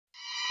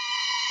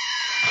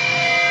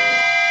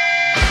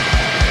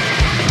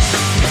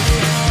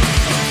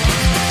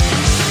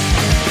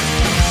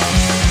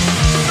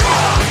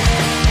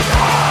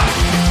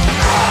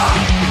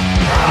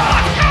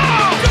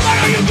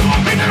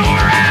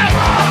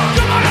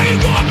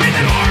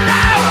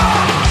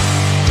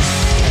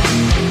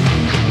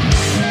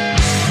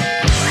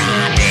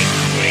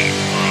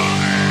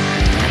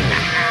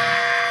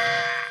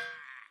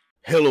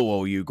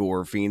you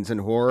gore fiends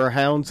and horror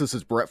hounds. This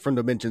is Brett from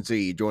Dimension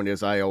Z, joined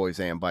as I always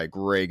am by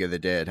Greg of the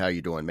Dead. How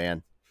you doing,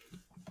 man?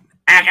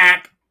 Ack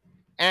Ack.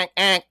 Ack,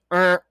 ack,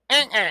 ack,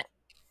 ack.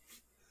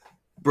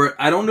 Brett,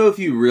 I don't know if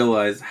you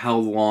realize how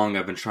long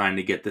I've been trying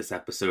to get this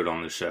episode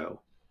on the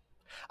show.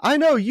 I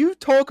know, you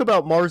talk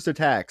about Mars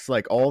Attacks,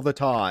 like, all the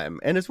time,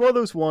 and it's one of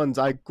those ones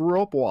I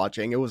grew up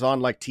watching. It was on,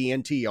 like,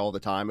 TNT all the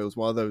time. It was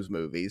one of those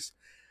movies.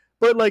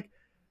 But, like,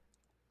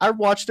 I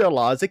watched it a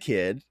lot as a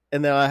kid,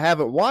 and then I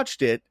haven't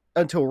watched it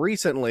until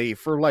recently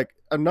for, like,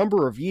 a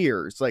number of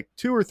years. Like,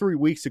 2 or 3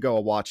 weeks ago, I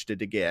watched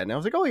it again. And I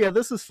was like, oh, yeah,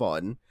 this is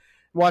fun.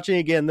 Watching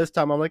it again this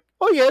time, I'm like,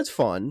 oh, yeah, it's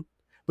fun.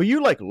 But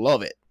you, like,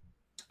 love it.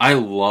 I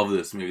love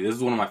this movie. This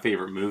is one of my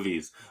favorite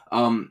movies.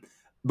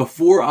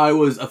 Before I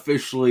was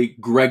officially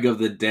Greg of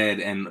the Dead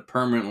and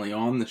permanently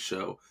on the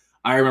show,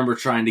 I remember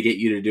trying to get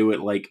you to do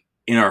it, like,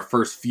 in our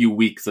first few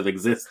weeks of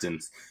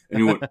existence. And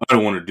you went, I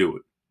don't want to do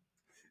it.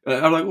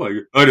 I'm like,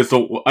 well, I just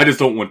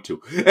don't want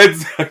to. And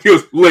so he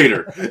goes,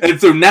 later. And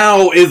so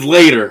now is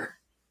later.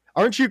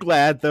 Aren't you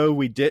glad, though,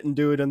 we didn't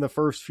do it in the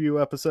first few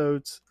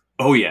episodes?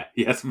 Oh, yeah.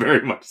 Yes,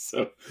 very much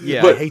so.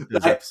 Yeah, but I hate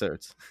those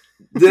episodes.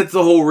 That's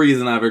the whole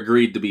reason I've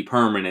agreed to be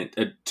permanent.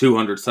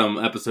 200 some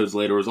episodes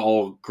later was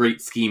all a great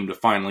scheme to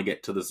finally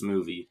get to this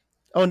movie.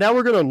 Oh, now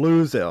we're going to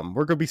lose him.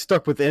 We're going to be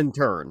stuck with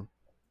Intern.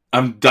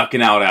 I'm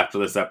ducking out after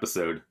this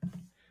episode.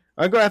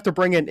 I'm going to have to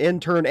bring in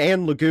Intern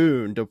and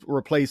Lagoon to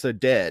replace a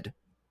Dead.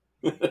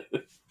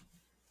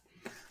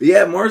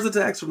 Yeah, Mars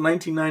Attacks from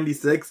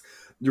 1996,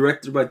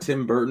 directed by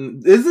Tim Burton.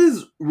 This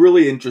is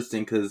really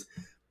interesting because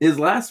his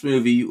last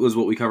movie was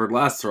what we covered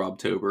last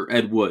October,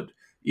 Ed Wood.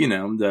 You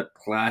know, that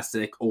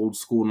classic old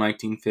school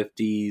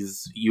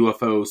 1950s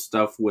UFO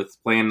stuff with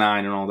Plan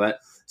 9 and all that.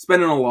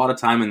 Spending a lot of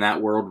time in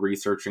that world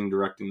researching,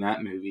 directing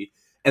that movie.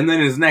 And then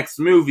his next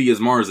movie is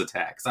Mars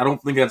Attacks. I don't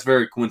think that's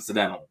very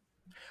coincidental.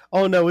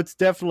 Oh, no, it's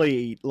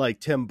definitely like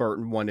Tim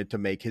Burton wanted to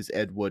make his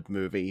Ed Wood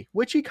movie,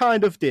 which he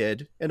kind of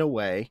did, in a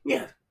way.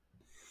 Yeah.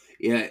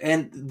 Yeah,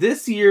 and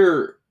this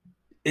year,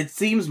 it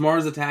seems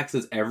Mars Attacks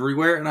is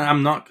everywhere, and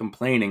I'm not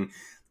complaining.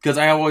 Because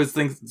I always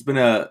think it's been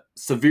a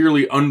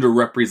severely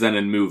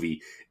underrepresented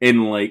movie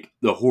in, like,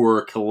 the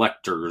horror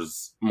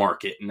collectors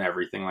market and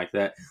everything like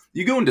that.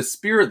 You go into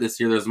Spirit this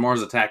year, there's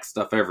Mars Attacks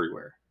stuff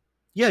everywhere.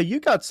 Yeah, you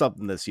got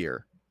something this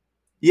year.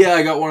 Yeah,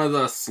 I got one of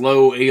the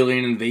slow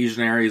alien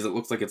invasion areas. It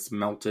looks like it's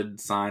melted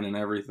sign and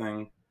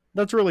everything.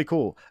 That's really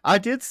cool. I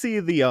did see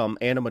the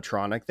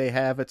animatronic they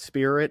have at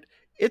Spirit.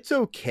 It's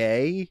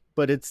okay,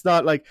 but it's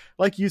not like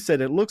you said,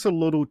 it looks a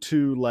little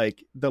too,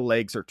 like, the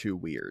legs are too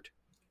weird.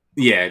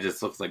 Yeah, it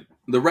just looks like...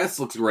 The rest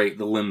looks great.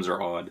 The limbs are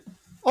odd.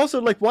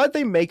 Also, like, why'd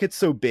they make it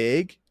so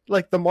big?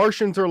 Like, the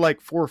Martians are, like,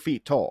 4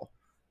 feet tall.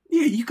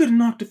 Yeah, you could have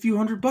knocked a few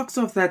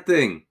 $100 off that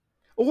thing.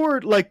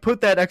 Or, like,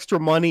 put that extra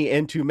money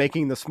into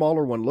making the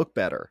smaller one look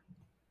better.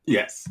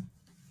 Yes.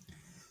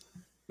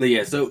 But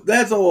yeah, so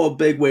that's all a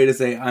big way to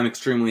say I'm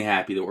extremely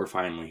happy that we're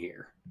finally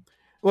here.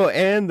 Well,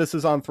 and this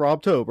is on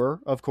Throbtober,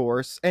 of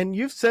course. And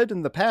you've said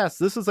in the past,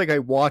 this is like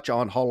a watch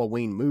on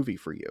Halloween movie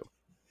for you.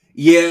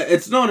 Yeah,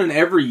 it's not an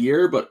every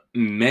year, but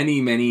many,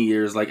 many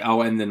years, like,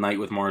 I'll end the night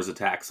with Mars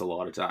Attacks a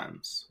lot of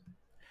times.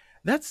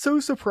 That's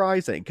so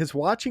surprising, because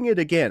watching it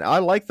again, I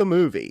like the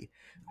movie,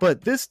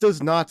 but this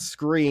does not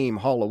scream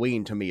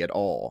Halloween to me at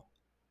all.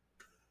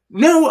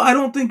 No, I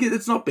don't think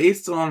it's not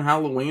based on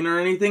Halloween or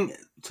anything.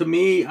 To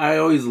me, I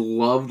always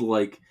loved,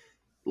 like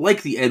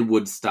the Ed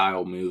Wood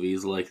style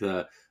movies, like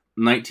the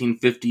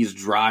 1950s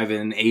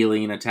drive-in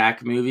alien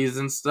attack movies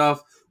and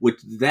stuff,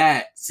 which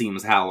that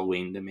seems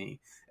Halloween to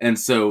me. And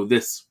so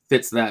this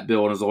fits that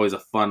bill and is always a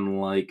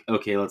fun, like,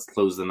 okay, let's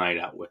close the night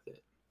out with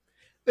it.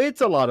 It's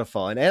a lot of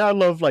fun, and I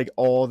love, like,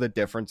 all the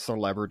different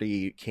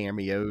celebrity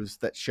cameos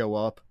that show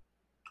up.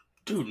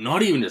 Dude,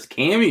 not even just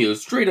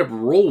cameos, straight up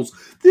roles.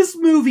 This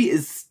movie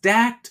is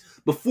stacked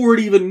before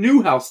it even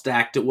knew how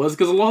stacked it was,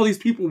 because a lot of these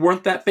people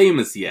weren't that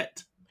famous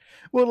yet.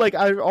 Well, like,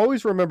 I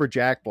always remember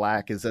Jack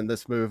Black is in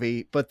this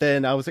movie, but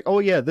then I was like, oh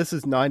yeah, this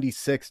is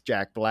 96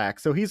 Jack Black,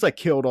 so he's, like,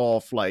 killed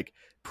off, like,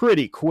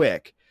 pretty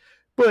quick.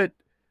 But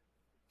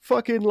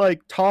fucking,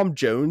 like, Tom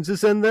Jones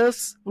is in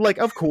this. Like,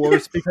 of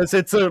course, because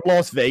it's a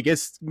Las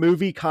Vegas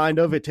movie, kind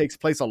of. It takes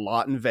place a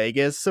lot in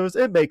Vegas, so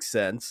it makes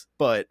sense,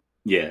 but...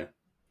 Yeah.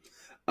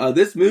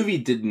 This movie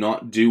did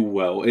not do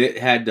well. It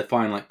had to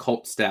find, like,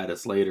 cult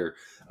status later.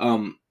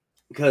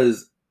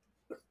 Because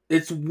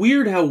it's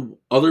weird how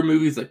other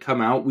movies that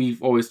come out,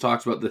 we've always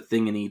talked about The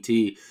Thing and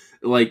E.T.,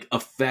 like,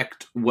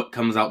 affect what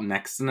comes out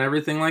next and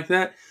everything like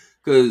that.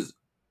 Because...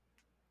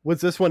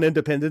 Was this one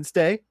Independence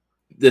Day?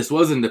 This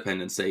was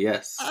Independence Day,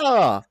 yes.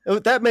 Ah,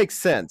 that makes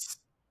sense.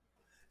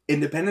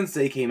 Independence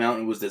Day came out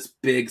and was this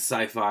big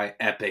sci-fi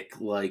epic,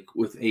 like,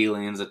 with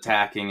aliens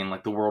attacking and,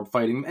 like, the world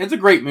fighting. It's a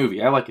great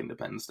movie. I like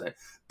Independence Day.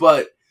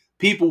 But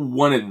people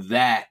wanted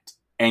that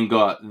and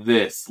got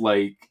this,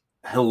 like,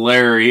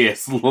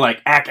 hilarious,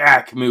 like, Ack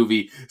Ack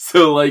movie.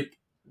 So, like,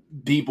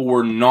 people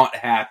were not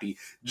happy.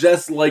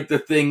 Just like The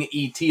Thing,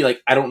 E.T.,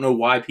 like, I don't know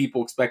why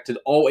people expected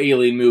all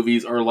alien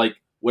movies or, like,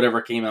 whatever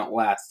came out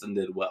last and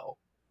did well.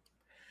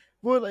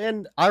 Well,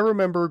 and I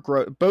remember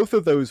both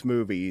of those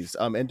movies,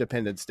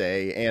 Independence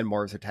Day and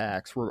Mars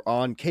Attacks, were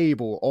on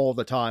cable all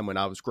the time when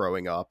I was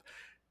growing up.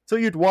 So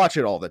you'd watch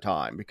it all the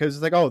time because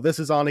it's like, oh, this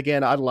is on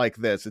again. I like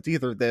this. It's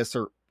either this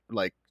or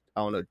like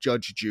I don't know,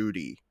 Judge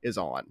Judy is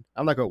on.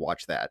 I'm not gonna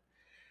watch that.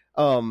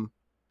 Um,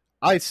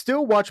 I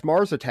still watch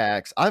Mars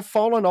Attacks. I've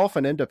fallen off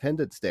an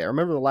Independence Day. I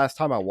remember the last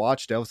time I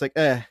watched it, I was like,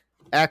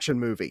 action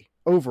movie,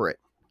 over it.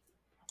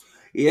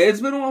 Yeah,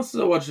 it's been a while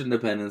since I watched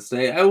Independence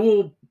Day. I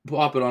will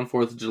pop it on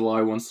 4th of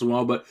July once in a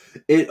while, but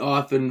it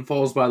often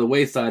falls by the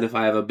wayside if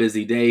I have a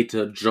busy day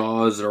to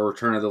Jaws or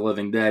Return of the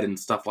Living Dead and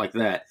stuff like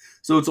that.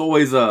 So it's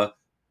always a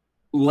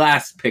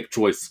last pick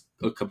choice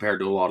compared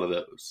to a lot of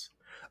those.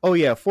 Oh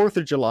yeah, 4th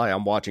of July,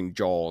 I'm watching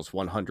Jaws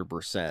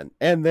 100%,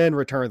 and then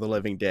Return of the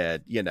Living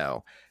Dead.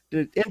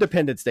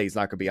 Independence Day is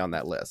not going to be on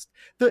that list.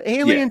 The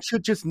Yeah. alien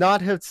should just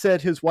not have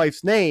said his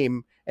wife's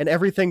name, and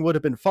everything would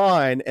have been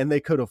fine, and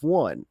they could have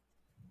won.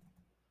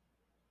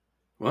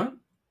 What?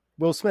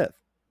 Will Smith.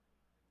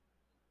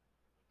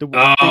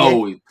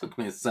 Oh, it took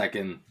me a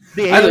second.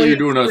 The I thought you were alien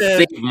doing a said,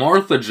 Saint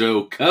Martha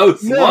joke. I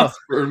was no. lost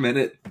for a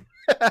minute.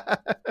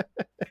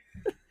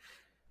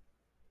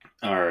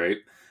 All right.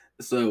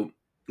 So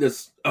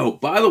this. Oh,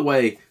 by the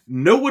way,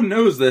 no one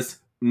knows this.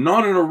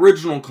 Not an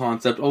original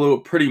concept, although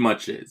it pretty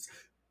much is.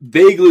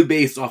 Vaguely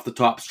based off the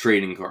Topps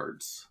trading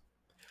cards.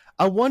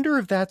 I wonder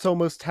if that's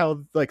almost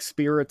how like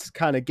Spirit's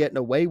kind of getting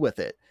away with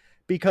it,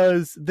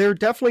 because they're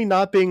definitely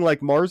not being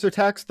like Mars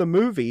Attacks the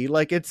movie.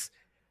 Like it's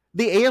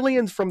the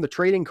aliens from the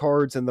trading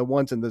cards and the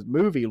ones in the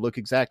movie look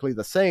exactly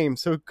the same.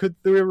 So could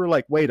they were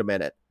like, wait a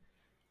minute,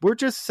 we'll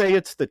just say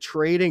it's the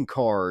trading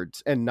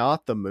cards and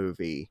not the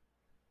movie,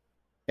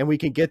 and we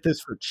can get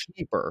this for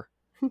cheaper.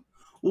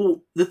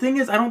 Well, the thing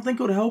is, I don't think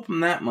it would help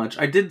him that much.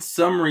 I did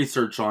some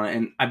research on it,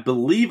 and I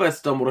believe I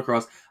stumbled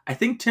across. I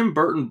think Tim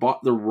Burton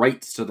bought the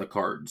rights to the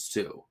cards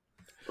too.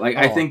 Like,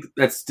 I Oh, think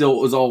that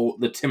still was all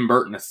the Tim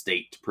Burton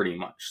estate, pretty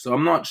much. So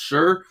I'm not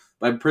sure,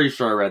 but I'm pretty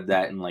sure I read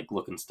that and like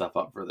looking stuff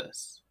up for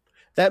this.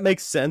 that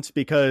makes sense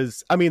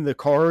because I mean the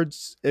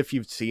cards, if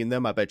you've seen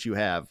them, I bet you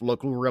have, look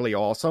really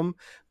awesome.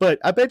 But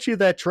I bet you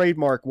that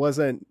trademark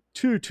wasn't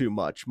too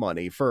much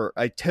money for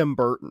a Tim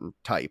Burton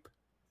type.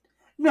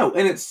 No,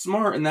 and it's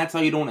smart, and that's how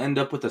you don't end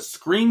up with a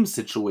Scream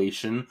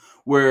situation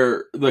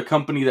where the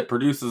company that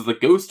produces the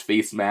ghost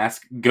face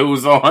mask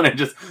goes on and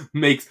just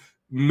makes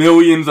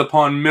millions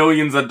upon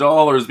millions of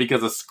dollars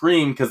because of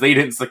Scream because they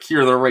didn't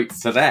secure the rights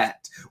to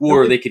that.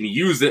 Or they can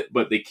use it,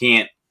 but they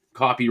can't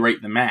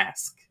copyright the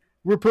mask.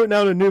 We're putting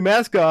out a new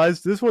mask,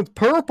 guys. This one's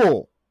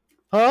purple.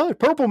 Huh?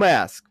 Purple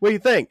mask. What do you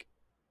think?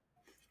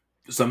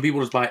 Some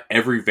people just buy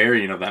every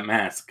variant of that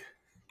mask.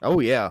 Oh,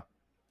 yeah.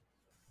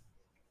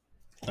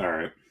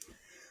 Alright.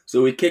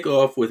 So we kick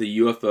off with a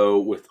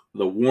UFO with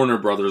the Warner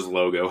Brothers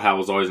logo. How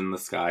was always in the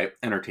sky.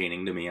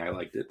 Entertaining to me. I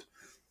liked it.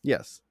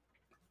 Yes.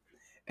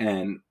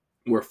 And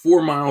we're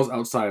 4 miles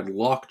outside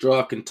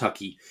Lockjaw,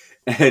 Kentucky.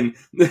 And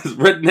this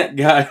redneck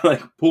guy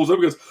like pulls up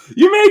and goes,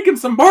 "You making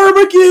some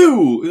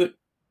barbecue?" He's like,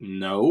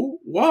 "No,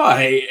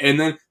 why?" And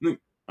then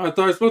I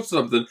thought I smelled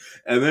something.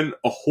 And then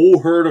a whole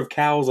herd of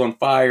cows on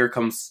fire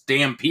comes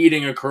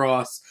stampeding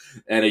across,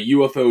 and a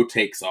UFO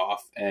takes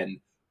off.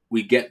 And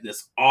we get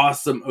this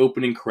awesome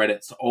opening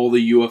credits. All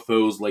the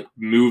UFOs like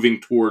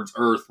moving towards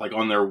Earth, like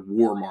on their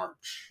war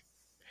march.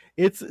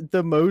 It's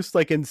the most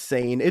like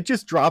insane. It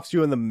just drops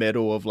you in the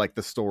middle of like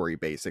the story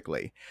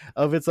basically.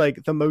 Of it's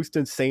like the most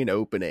insane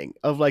opening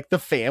of like the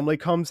family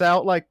comes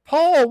out like,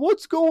 "Paul,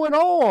 what's going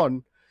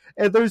on?"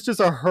 And there's just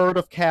a herd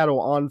of cattle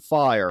on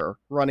fire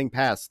running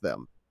past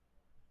them.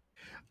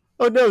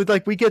 Oh no,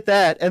 like we get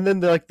that and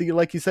then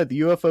like you said the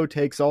UFO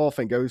takes off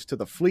and goes to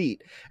the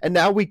fleet. And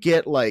now we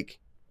get like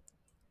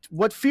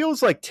what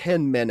feels like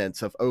 10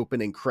 minutes of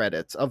opening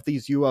credits of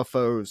these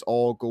UFOs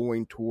all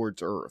going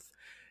towards Earth.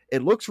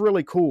 It looks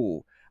really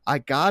cool. I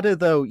gotta,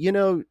 though,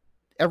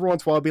 every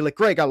once in a while I'll be like,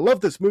 Greg, I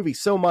love this movie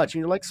so much. And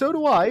you're like, so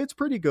do I. It's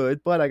pretty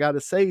good, but I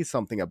gotta say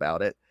something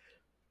about it.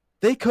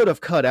 They could have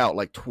cut out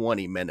like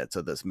 20 minutes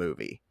of this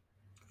movie.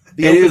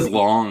 The It is opening,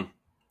 long.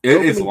 the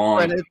It is opening long.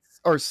 credits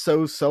are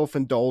so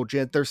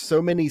self-indulgent. There's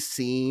so many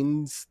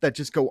scenes that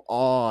just go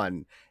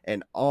on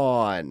and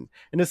on.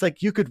 And it's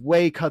like you could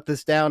way cut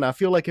this down. I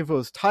feel like if it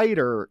was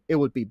tighter, it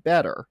would be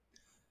better.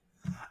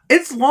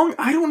 It's long.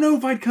 I don't know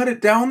if I'd cut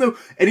it down though.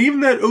 And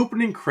even that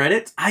opening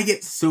credits, I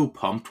get so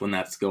pumped when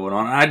that's going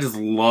on. I just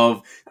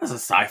love, as a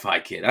sci-fi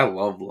kid, I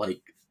love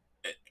like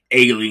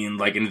aliens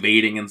like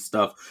invading and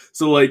stuff.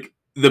 So like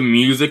the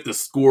music, the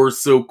score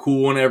is so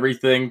cool and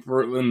everything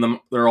for when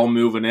they're all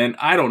moving in.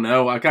 I don't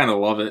know. I kind of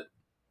love it.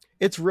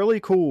 It's really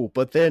cool,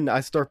 but then I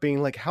start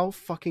being like, how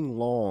fucking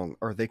long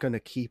are they going to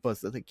keep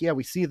us? Like, yeah,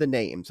 we see the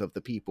names of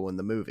the people in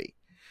the movie.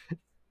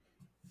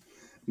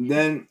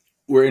 Then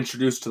we're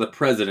introduced to the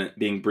president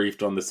being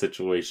briefed on the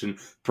situation.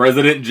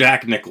 President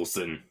Jack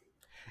Nicholson.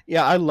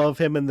 Yeah, I love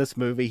him in this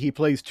movie. He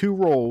plays two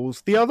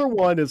roles. The other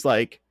one is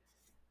like,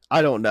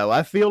 I don't know.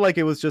 I feel like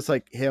it was just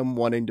like him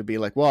wanting to be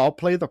like, well, I'll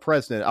play the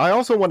president. I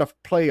also want to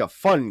play a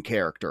fun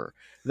character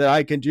that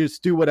I can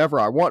just do whatever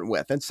I want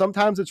with. And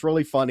sometimes it's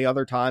really funny.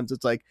 Other times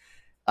it's like,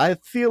 I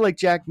feel like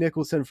Jack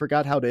Nicholson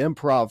forgot how to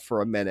improv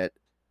for a minute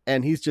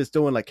and he's just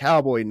doing like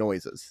cowboy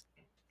noises.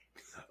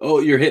 Oh,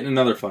 you're hitting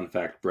another fun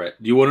fact,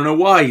 Brett. Do you want to know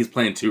why he's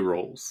playing two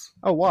roles?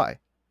 Oh, why?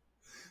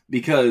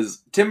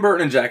 Because Tim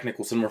Burton and Jack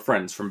Nicholson were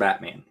friends from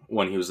Batman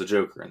when he was the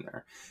Joker in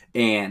there.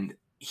 And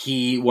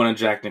he wanted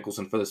Jack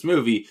Nicholson for this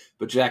movie,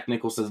 but Jack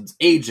Nicholson's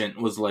agent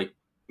was like,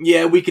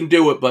 yeah, we can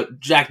do it, but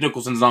Jack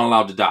Nicholson's not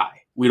allowed to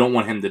die. We don't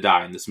want him to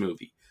die in this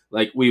movie.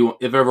 Like,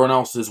 if everyone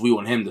else is, we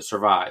want him to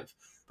survive.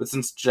 But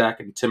since Jack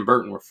and Tim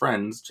Burton were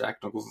friends, Jack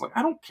Nicholson's like,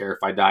 I don't care if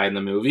I die in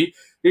the movie.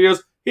 He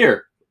goes,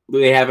 here,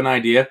 they have an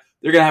idea.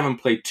 They're going to have him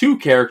play two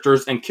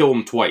characters and kill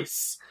him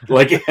twice.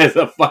 Like, as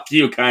a fuck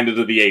you kind of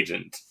to the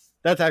agent.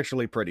 That's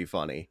actually pretty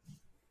funny.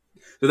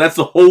 So that's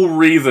the whole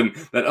reason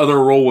that other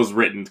role was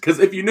written. Because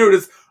if you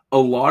notice, a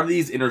lot of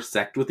these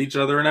intersect with each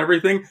other and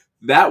everything.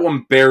 That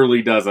one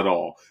barely does at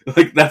all.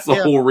 Like, that's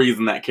the whole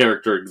reason that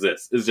character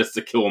exists, is just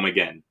to kill him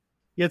again.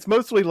 Yeah, it's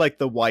mostly like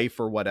the wife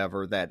or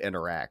whatever that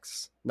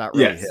interacts, not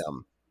really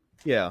him.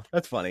 Yeah,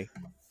 that's funny.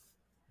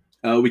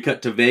 We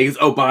cut to Vegas.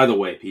 Oh, by the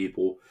way,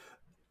 people,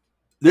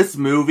 this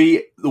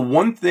movie, the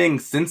one thing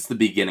since the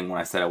beginning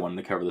when I said I wanted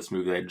to cover this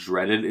movie that I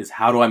dreaded is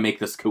how do I make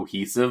this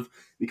cohesive?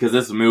 Because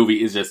this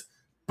movie is just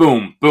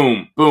boom,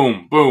 boom,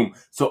 boom, boom.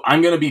 So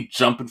I'm going to be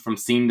jumping from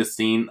scene to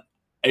scene.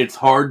 It's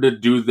hard to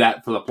do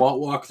that for the plot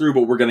walkthrough,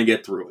 but we're going to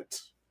get through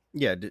it.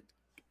 Yeah,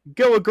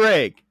 go with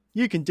Greg.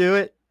 You can do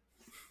it.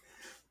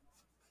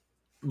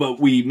 But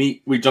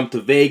we jump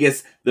to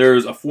Vegas.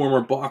 There's a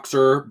former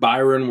boxer,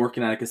 Byron,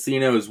 working at a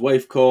casino. His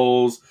wife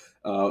calls.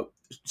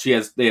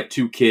 They have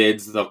two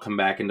kids. They'll come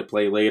back into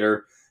play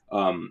later.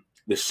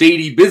 The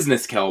shady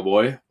business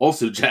cowboy,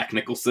 also Jack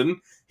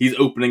Nicholson. He's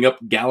opening up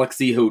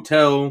Galaxy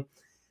Hotel.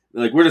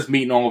 Like, we're just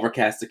meeting all of our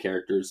cast of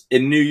characters.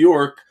 In New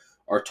York,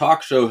 our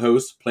talk show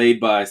host, played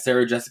by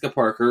Sarah Jessica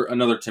Parker,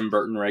 another Tim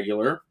Burton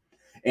regular,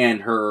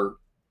 and her,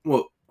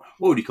 what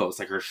would you call it? It's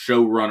like her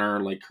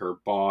showrunner, like her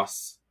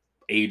boss,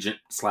 agent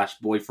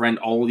 / boyfriend,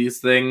 all of these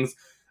things,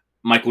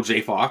 Michael J.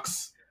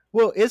 Fox.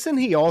 Well, isn't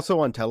he also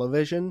on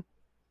television?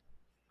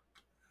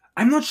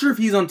 I'm not sure if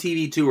he's on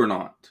TV too or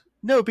not.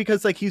 No,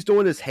 because like he's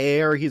doing his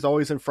hair, he's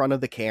always in front of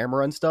the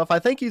camera and stuff. I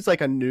think he's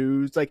like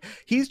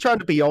he's trying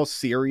to be all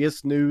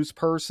serious news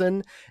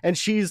person, and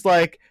she's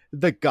like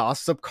the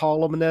gossip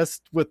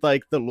columnist with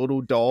like the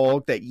little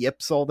dog that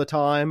yips all the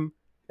time.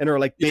 And her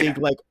like big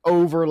like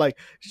over like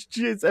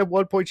she's at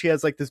one point she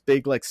has like this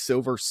big like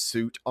silver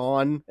suit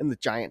on and the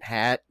giant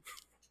hat.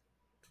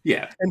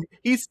 Yeah. And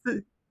he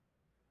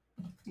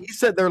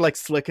said they're like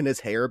slicking his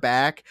hair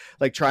back,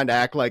 like trying to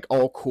act like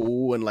all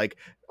cool and like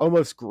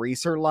almost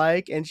greaser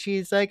like, and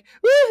she's like,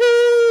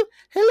 woohoo,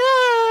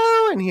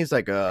 hello, and he's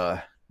like,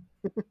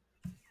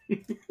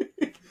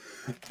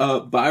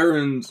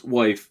 Byron's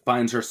wife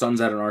finds her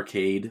sons at an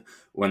arcade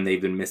when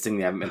they've been missing,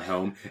 they haven't been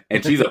home,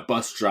 and she's a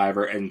bus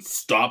driver and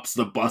stops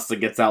the bus and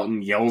gets out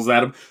and yells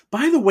at him.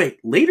 By the way,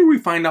 later we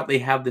find out they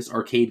have this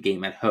arcade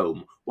game at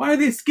home. Why are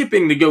they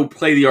skipping to go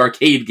play the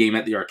arcade game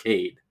at the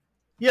arcade?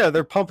 Yeah,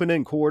 they're pumping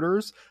in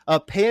quarters.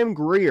 Pam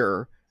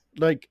Grier,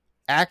 like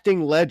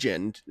acting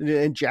legend,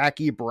 and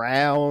Jackie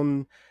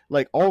Brown,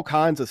 like all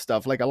kinds of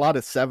stuff, like a lot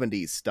of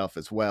 70s stuff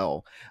as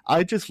well.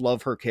 I just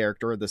love her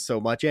character in this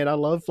so much, and I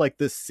love like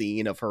this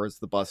scene of her as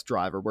the bus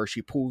driver where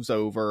she pulls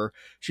over.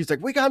 She's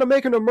like, we gotta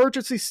make an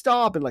emergency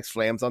stop, and like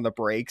slams on the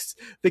brakes.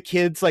 The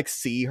kids like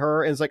see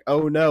her and it's like,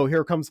 oh no,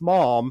 here comes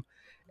mom.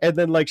 And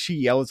then like she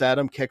yells at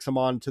him, kicks him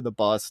onto the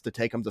bus to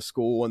take him to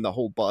school, and the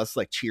whole bus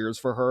like cheers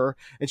for her.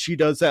 And she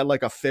does that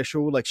like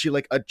official, like she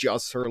like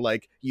adjusts her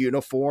like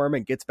uniform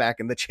and gets back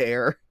in the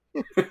chair.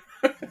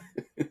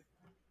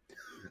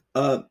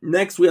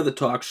 Next we have the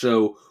talk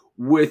show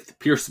with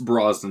Pierce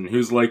Brosnan,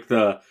 who's like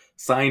the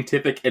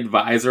scientific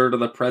advisor to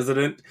the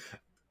president.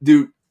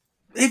 Dude,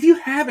 if you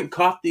haven't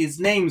caught these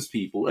names,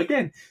 people,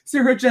 again,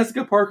 Sarah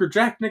Jessica Parker,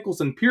 Jack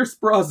Nicholson, Pierce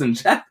Brosnan,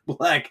 Jack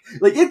Black,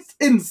 like, it's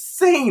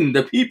insane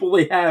the people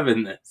they have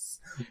in this.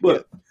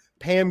 But yeah.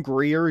 Pam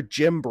Grier,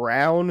 Jim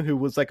Brown, who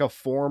was like a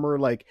former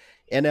like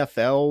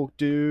NFL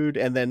dude,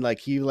 and then like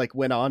he like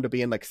went on to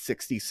be in like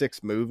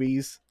 66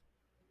 movies.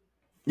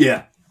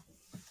 Yeah.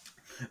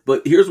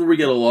 But here's where we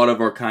get a lot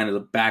of our kind of the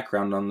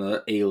background on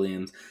the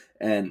aliens,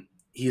 and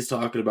he's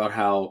talking about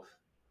how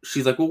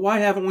she's like, well, why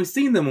haven't we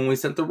seen them when we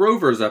sent the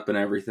rovers up and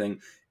everything?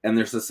 And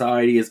their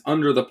society is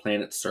under the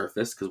planet's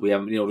surface because we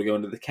haven't been able to go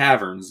into the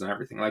caverns and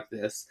everything like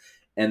this.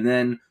 And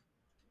then,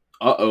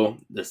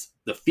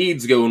 the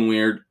feed's going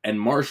weird,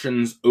 and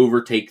Martians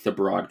overtake the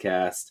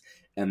broadcast.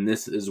 And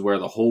this is where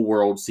the whole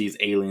world sees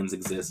aliens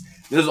exist.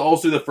 This is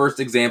also the first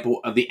example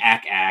of the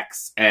Ack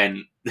Acks,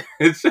 and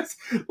it's just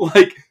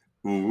like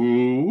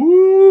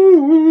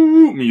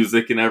ooh,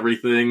 music and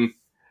everything.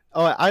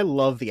 Oh, I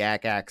love the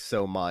Ack Ack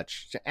so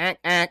much. Ack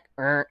Ack,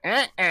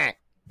 Ack Ack.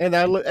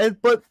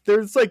 But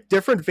there's like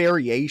different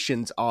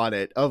variations on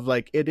it of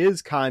like, it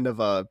is kind of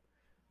a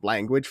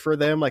language for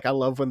them. Like I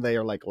love when they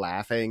are like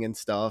laughing and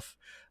stuff.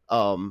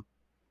 Um,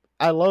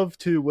 I love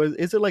to was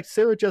is it like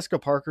Sarah Jessica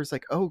Parker's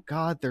like, oh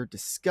God, they're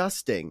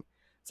disgusting.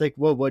 It's like,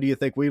 well, what do you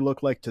think we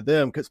look like to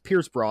them? Because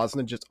Pierce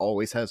Brosnan just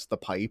always has the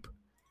pipe.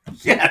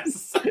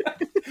 Yes.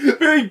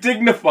 Very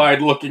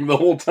dignified looking the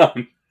whole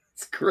time.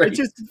 It's It's great.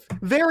 just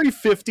very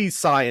 50s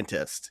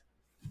scientist.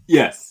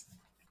 Yes.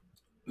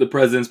 The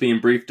president's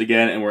being briefed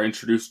again, and we're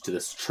introduced to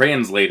this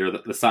translator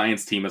that the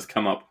science team has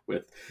come up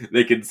with.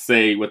 They can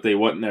say what they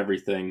want and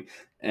everything.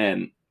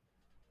 And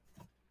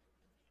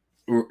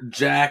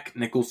Jack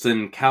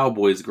Nicholson,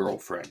 Cowboy's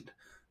girlfriend,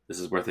 this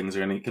is where things are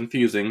going to get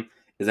confusing,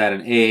 is at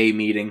an AA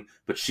meeting,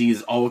 but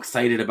she's all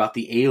excited about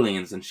the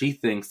aliens, and she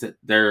thinks that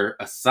they're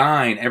a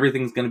sign,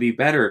 everything's going to be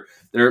better,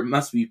 there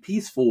must be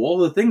peaceful, all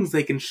the things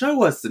they can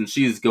show us, and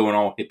she's going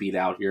all hippied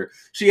out here.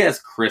 She has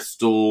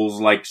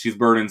crystals, like she's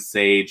burning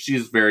sage,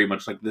 she's very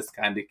much like this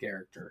kind of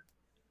character.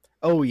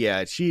 Oh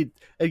yeah,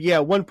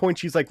 at one point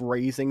she's like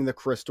raising the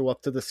crystal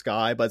up to the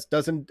sky, but it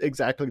doesn't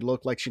exactly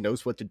look like she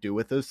knows what to do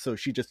with this, so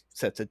she just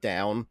sets it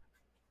down.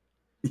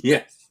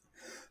 Yes.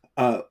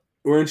 Uh,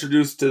 we're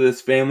introduced to this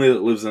family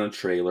that lives in a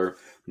trailer.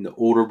 And the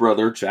older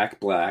brother, Jack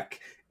Black,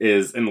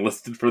 is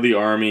enlisted for the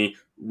army.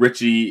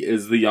 Richie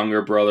is the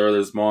younger brother.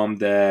 There's mom,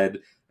 dad,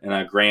 and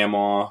a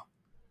grandma.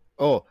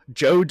 Oh,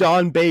 Joe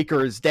Don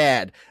Baker's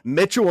dad,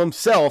 Mitchell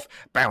himself,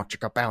 bow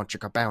chicka bow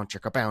chicka bow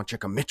chicka bow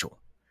chicka Mitchell.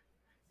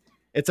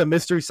 It's a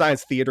Mystery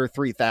Science Theater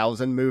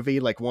 3000 movie.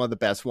 Like one of the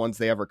best ones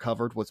they ever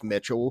covered was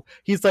Mitchell.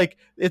 He's like,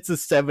 it's a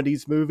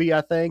 70s movie, I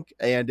think.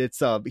 And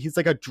he's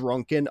like a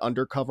drunken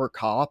undercover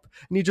cop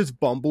and he just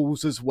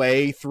bumbles his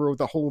way through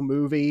the whole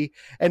movie.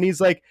 And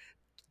he's like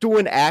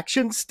doing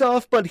action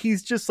stuff, but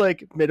he's just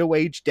like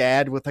middle-aged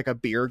dad with like a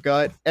beer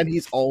gut. And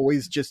he's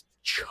always just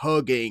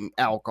chugging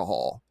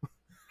alcohol.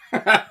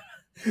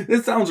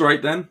 This sounds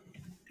right then.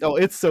 Oh,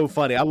 it's so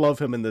funny. I love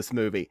him in this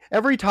movie.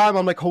 Every time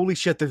I'm like, holy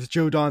shit, there's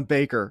Joe Don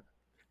Baker.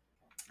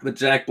 But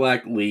Jack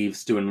Black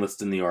leaves to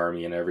enlist in the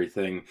army and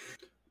everything.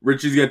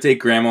 Richie's gonna take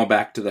Grandma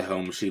back to the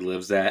home she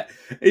lives at.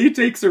 And he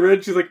takes her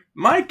in. She's like,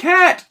 "My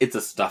cat!" It's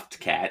a stuffed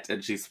cat,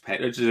 and she's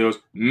pet. And she goes,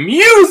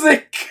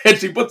 "Music!" And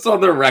she puts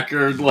on the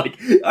record. Like,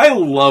 I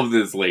love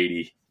this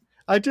lady.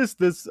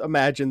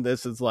 Imagine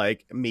this is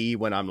like me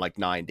when I'm like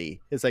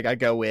 90. It's like I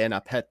go in, I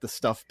pet the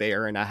stuffed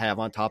bear, and I have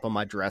on top of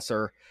my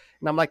dresser,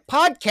 and I'm like,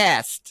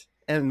 podcast.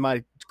 And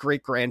my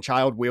great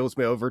grandchild wheels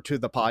me over to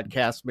the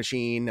podcast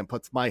machine and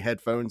puts my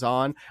headphones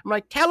on. I'm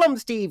like, tell them,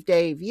 Steve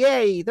Dave.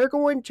 Yay, they're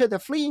going to the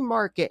flea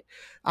market.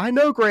 I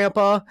know,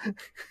 Grandpa.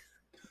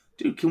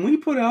 Dude, can we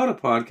put out a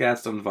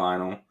podcast on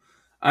vinyl?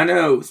 I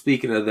know,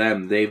 speaking of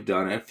them, they've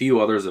done it. A few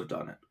others have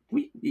done it.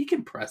 We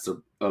can press a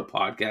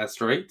podcast,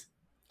 right?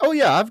 Oh,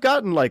 yeah, I've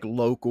gotten like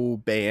local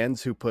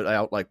bands who put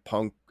out like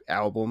punk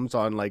albums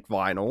on like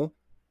vinyl.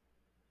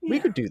 Yeah, we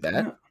could do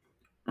that. Yeah.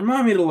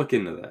 Remind me to look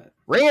into that.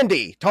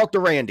 Randy, talk to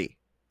Randy.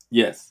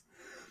 Yes.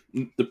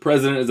 The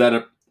president is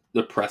at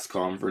the press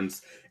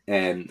conference,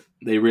 and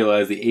they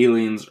realize the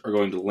aliens are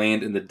going to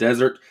land in the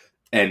desert,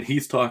 and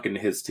he's talking to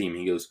his team.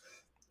 He goes,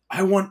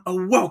 I want a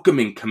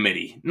welcoming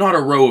committee, not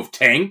a row of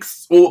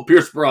tanks. Oh,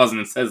 Pierce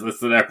Brosnan says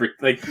this and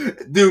everything.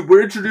 Dude,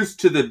 we're introduced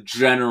to the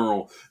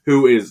general,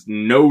 who is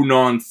no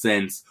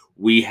nonsense.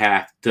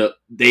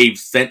 They've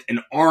sent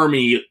an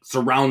army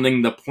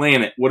surrounding the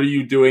planet. What are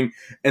you doing?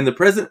 And the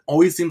president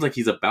always seems like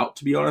he's about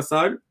to be on his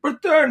side,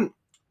 but then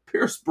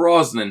Pierce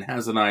Brosnan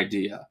has an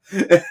idea.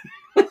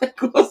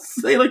 We'll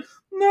say like,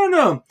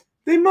 no,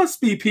 they must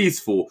be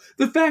peaceful.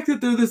 The fact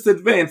that they're this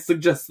advanced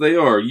suggests they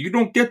are. You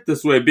don't get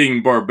this way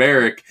being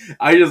barbaric.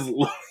 I just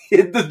love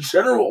it. The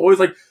general always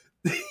like,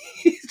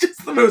 he's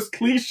just the most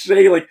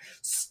cliche, like,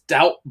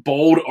 stout,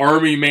 bold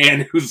army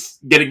man who's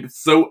getting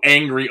so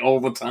angry all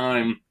the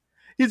time.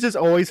 He just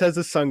always has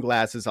his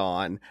sunglasses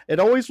on. It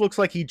always looks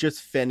like he just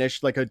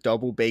finished like a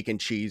double bacon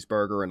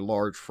cheeseburger and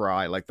large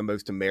fry, like the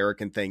most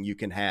American thing you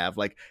can have.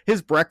 Like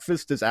his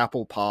breakfast is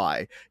apple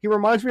pie. He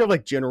reminds me of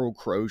like General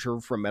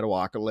Crozier from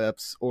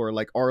Metalocalypse or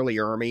like Arlie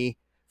Ermy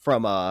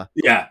from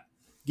yeah.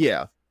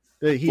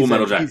 Full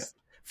Metal Jacket.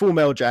 Full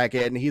Metal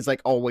Jacket, and he's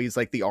like always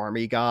like the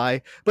army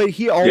guy, but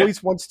he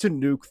always wants to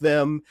nuke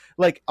them.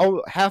 Like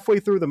halfway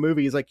through the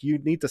movie, he's like, "You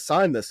need to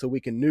sign this so we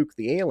can nuke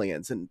the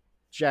aliens." And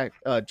Jack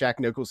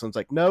Nicholson's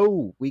like,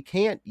 no, we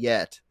can't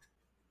yet.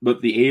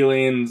 But the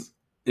aliens,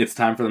 it's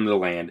time for them to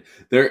land.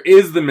 There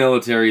is the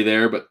military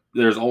there, but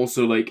there's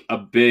also like a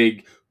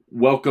big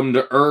welcome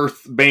to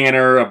Earth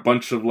banner, a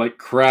bunch of like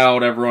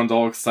crowd, everyone's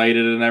all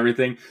excited and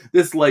everything.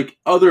 This like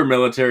other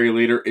military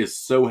leader is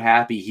so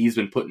happy he's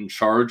been put in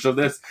charge of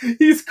this.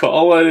 He's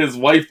calling his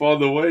wife on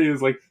the way.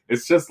 He's like,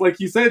 it's just like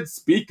you said,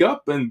 speak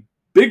up and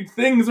big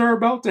things are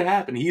about to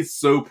happen. He's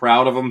so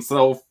proud of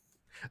himself.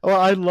 Oh,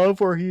 I love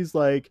where he's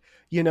like,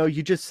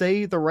 you just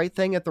say the right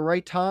thing at the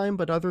right time,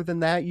 but other than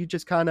that, you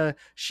just kind of,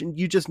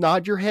 you just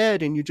nod your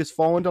head and you just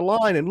fall into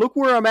line and look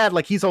where I'm at.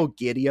 Like he's all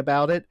giddy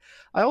about it.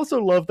 I also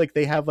love like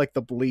they have like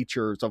the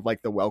bleachers of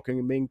like the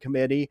welcoming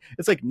committee.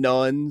 It's like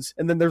nuns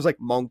and then there's like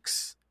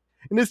monks.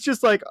 And it's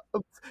just like,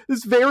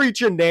 it's very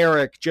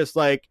generic, just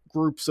like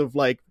groups of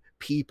like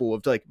people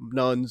of like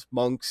nuns,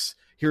 monks.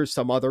 Here's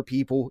some other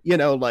people, you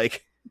know,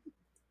 like.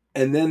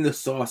 And then the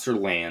saucer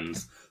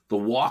lands. The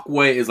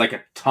walkway is like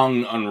a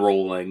tongue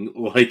unrolling.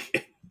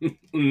 Like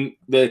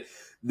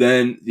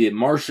then the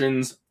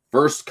Martians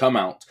first come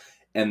out,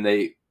 and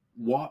they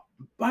walk.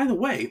 By the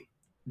way,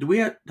 do we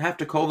have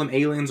to call them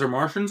aliens or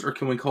Martians, or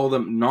can we call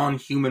them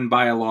non-human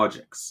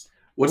biologics?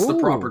 What's the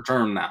proper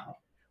term now?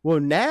 Well,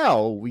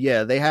 now,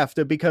 yeah, they have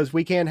to, because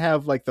we can't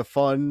have like the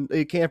fun.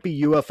 It can't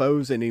be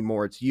UFOs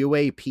anymore. It's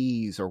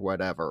UAPs or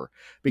whatever.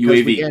 Because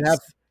UAVs.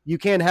 you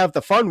can't have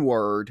the fun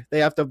word. They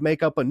have to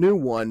make up a new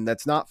one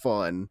that's not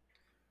fun.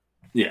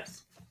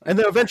 Yes. And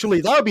then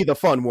eventually that'll be the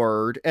fun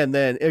word, and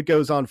then it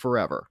goes on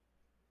forever.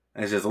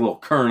 It's just a little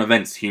current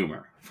events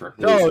humor for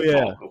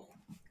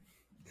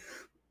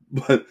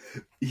But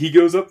he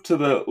goes up to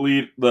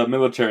the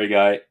military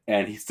guy,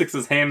 and he sticks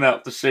his hand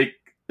out to shake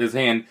his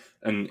hand,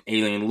 and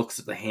Alien looks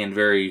at the hand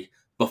very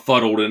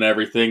befuddled and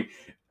everything,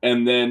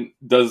 and then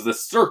does the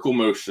circle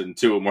motion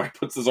to him, where he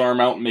puts his arm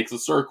out and makes a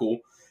circle,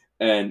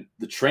 and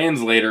the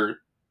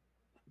translator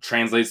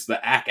translates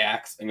the Ack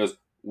Ack and goes,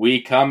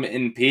 "We come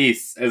in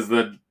peace," as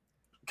the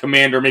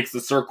commander makes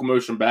the circle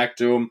motion back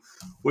to him,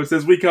 which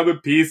says, "We come in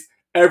peace."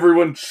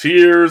 Everyone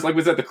cheers. Like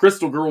we said, the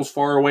Crystal Girl's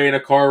far away in a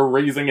car,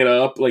 raising it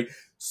up. Like,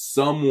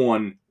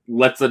 someone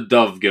lets a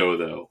dove go,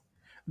 though.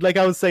 Like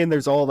I was saying,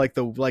 there's all like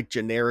the like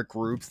generic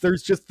groups.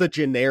 There's just the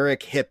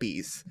generic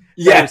hippies.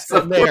 Yes,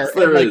 of course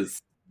there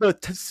is. The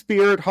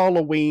Spirit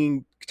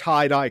Halloween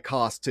tie-dye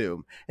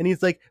costume. And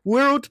he's like,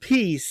 "World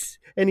peace."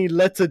 And he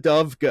lets a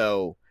dove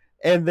go.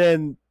 And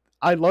then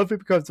I love it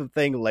because of the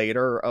thing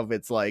later of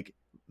it's like,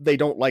 they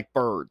don't like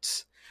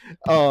birds.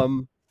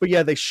 But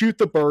yeah, they shoot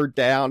the bird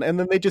down, and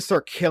then they just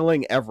start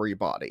killing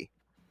everybody.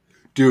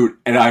 Dude,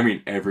 and I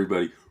mean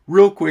everybody.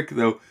 Real quick,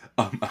 though,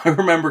 I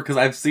remember, because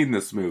I've seen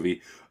this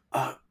movie,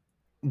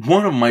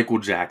 one of Michael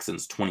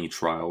Jackson's 20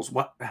 Trials,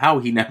 how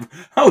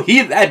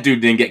that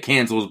dude didn't get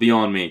canceled is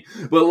beyond me.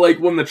 But, like,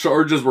 when the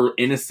charges were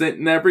innocent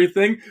and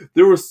everything,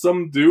 there was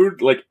some dude,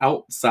 like,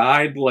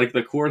 outside, like,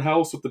 the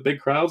courthouse with the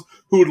big crowds,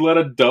 who would let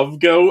a dove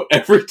go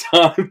every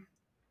time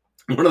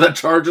one of the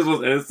charges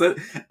was innocent.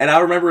 And I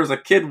remember as a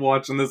kid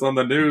watching this on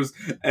the news,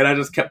 and I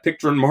just kept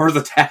picturing Mars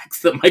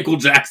Attacks, that Michael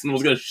Jackson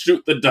was going to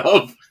shoot the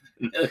dove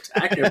and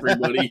attack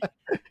everybody.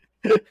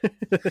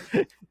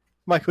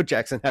 Michael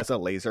Jackson has a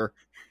laser.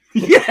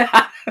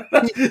 Yeah.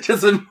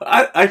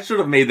 I should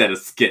have made that a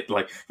skit.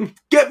 Like,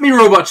 get me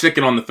Robot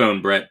Chicken on the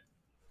phone, Brett.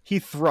 He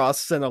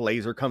thrusts and a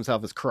laser comes out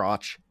of his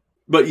crotch.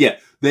 But yeah,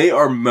 they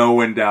are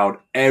mowing down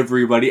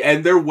everybody,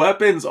 and their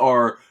weapons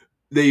are,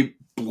 they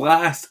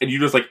blast, and you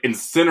just like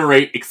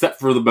incinerate except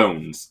for the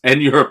bones,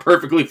 and you're a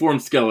perfectly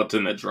formed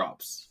skeleton that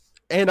drops.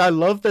 And I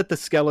love that the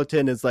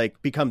skeleton is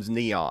like becomes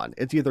neon.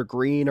 It's either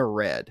green or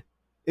red.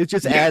 It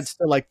just adds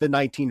to like the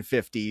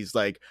 1950s,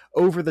 like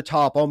over the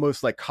top,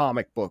 almost like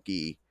comic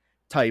booky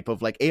type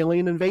of like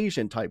alien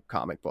invasion type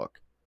comic book.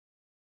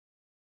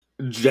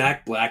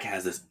 Jack Black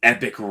has this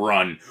epic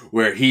run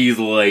where he's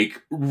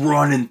like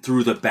running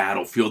through the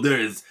battlefield.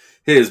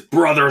 His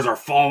brothers are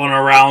falling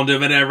around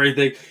him and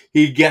everything.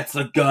 He gets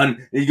a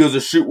gun, and he goes to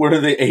shoot one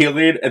of the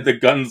alien, and the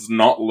gun's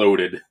not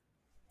loaded.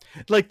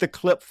 Like the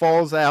clip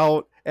falls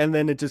out, and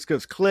then it just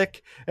goes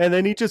click, and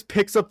then he just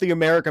picks up the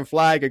American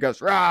flag and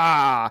goes,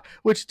 "Rah!"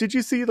 Which, did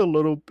you see the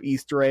little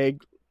Easter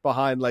egg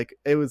behind, like,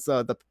 it was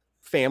the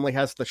family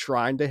has the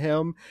shrine to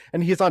him,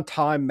 and he's on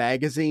Time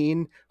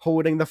magazine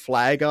holding the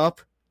flag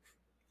up.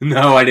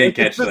 No, I didn't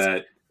catch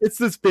that. It's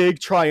this big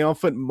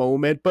triumphant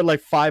moment, but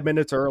like 5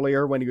 minutes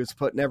earlier when he was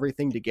putting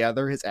everything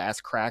together, his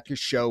ass crack is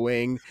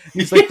showing.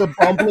 He's like the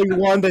bumbling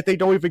one that they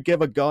don't even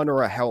give a gun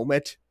or a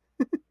helmet.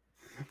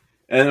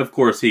 And of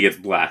course he gets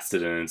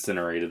blasted and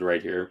incinerated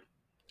right here.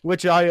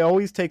 Which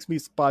always takes me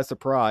by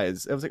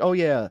surprise. I was like, oh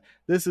yeah,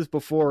 this is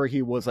before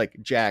he was like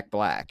Jack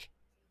Black.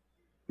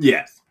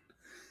 Yes.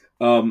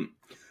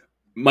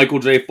 Michael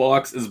J.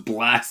 Fox is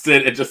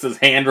blasted, and just his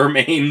hand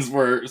remains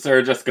where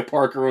Sarah Jessica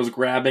Parker was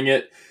grabbing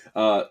it.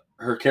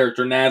 Her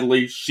character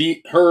Natalie,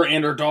 her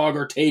and her dog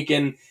are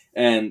taken,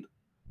 and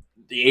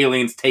the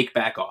aliens take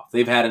back off.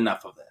 They've had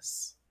enough of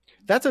this.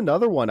 That's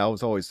another one I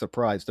was always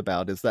surprised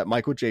about, is that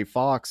Michael J.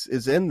 Fox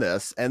is in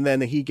this, and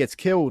then he gets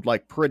killed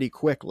like pretty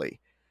quickly.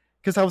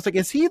 Because I was like,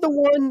 is he the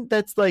one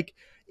that's like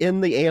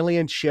in the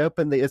alien ship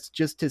and it's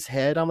just his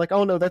head? I'm like,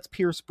 oh no, that's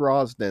Pierce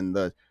Brosnan,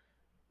 the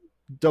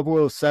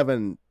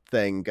 007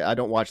 thing. I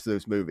don't watch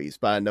those movies,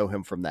 but I know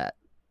him from that.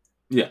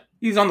 Yeah,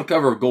 he's on the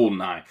cover of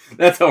GoldenEye.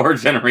 That's how our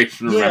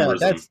generation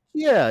remembers him.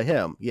 Yeah,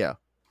 him, yeah.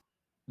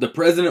 The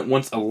president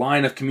wants a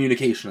line of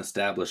communication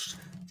established.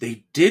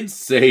 They did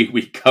say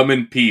we come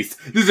in peace.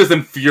 This is just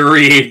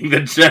infuriating the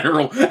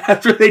general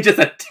after they just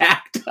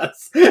attacked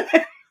us.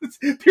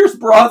 Pierce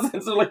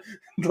Brosnan's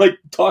like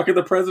talking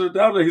the president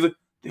down, and he's like,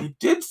 they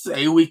did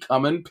say we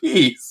come in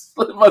peace.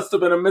 It must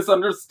have been a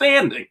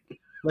misunderstanding.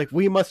 Like,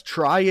 we must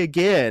try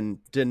again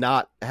to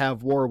not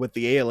have war with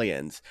the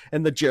aliens.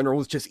 And the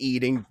general's just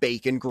eating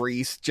bacon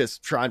grease,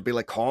 just trying to be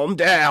like, calm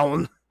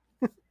down.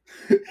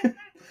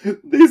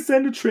 They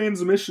send a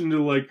transmission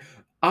to, like,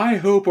 I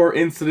hope our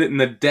incident in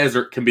the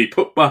desert can be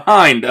put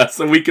behind us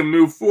so we can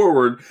move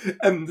forward.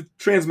 And the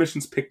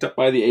transmission's picked up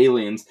by the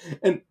aliens.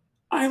 And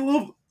I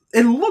love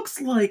it. Looks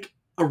like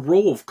a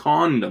roll of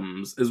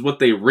condoms is what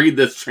they read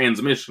this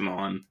transmission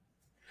on.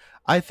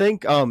 I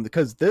think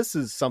because this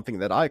is something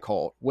that I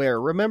caught where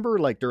remember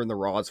like during the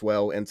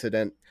Roswell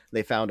incident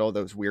they found all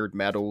those weird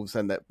metals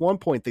and at one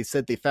point they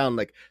said they found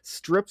like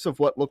strips of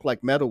what looked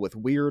like metal with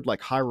weird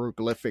like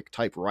hieroglyphic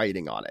type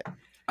writing on it.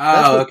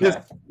 That's Oh, what this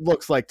okay.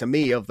 looks like to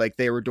me of like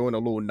they were doing a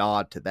little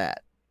nod to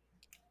that.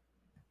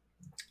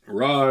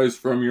 Rise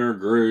from your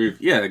grave.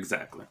 Yeah,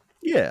 exactly.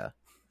 Yeah.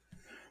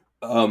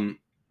 Um,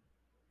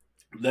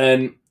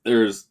 Then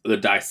there's the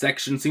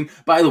dissection scene.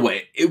 By the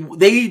way,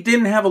 they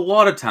didn't have a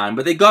lot of time,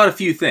 but they got a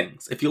few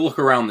things. If you look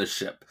around this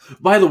ship.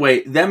 By the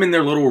way, them in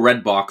their little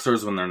red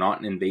boxers when they're not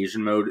in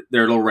invasion mode,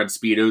 their little red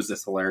speedos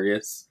is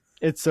hilarious.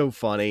 It's so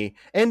funny.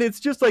 And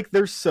it's just like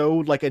they're so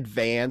like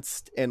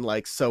advanced and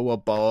like so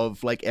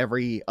above like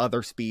every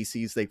other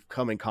species they've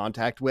come in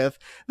contact with.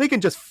 They can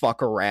just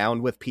fuck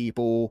around with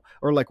people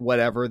or like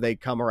whatever they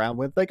come around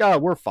with. Like, oh,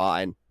 we're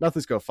fine.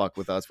 Nothing's gonna fuck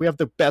with us. We have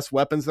the best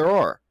weapons there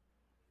are.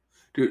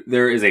 Dude,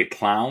 there is a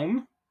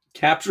clown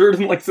captured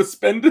and like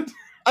suspended.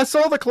 I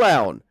saw the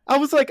clown. I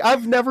was like,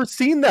 I've never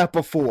seen that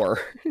before.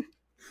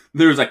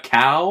 There's a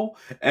cow,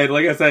 and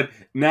like I said,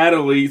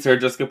 Natalie, Sarah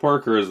Jessica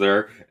Parker is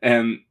there,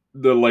 and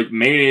the like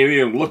main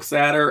alien looks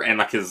at her, and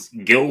like his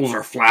gills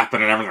are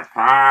flapping and everything.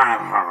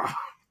 Ah.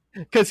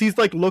 Because he's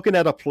like looking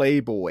at a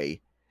Playboy.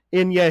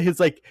 And yeah, his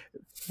like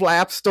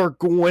flaps start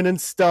going and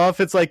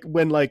stuff. It's like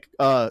when like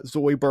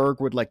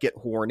Zoidberg would like get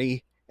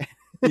horny.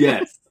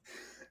 Yes.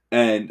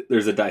 And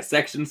there's a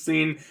dissection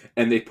scene,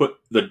 and they put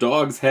the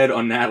dog's head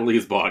on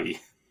Natalie's body.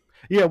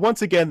 Yeah,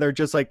 once again, they're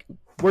just like,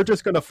 we're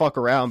just gonna fuck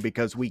around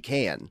because we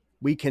can.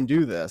 We can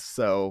do this,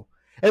 so.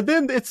 And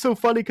then it's so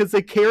funny because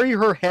they carry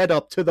her head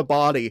up to the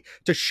body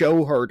to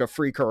show her to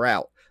freak her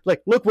out.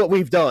 Like, look what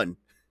we've done.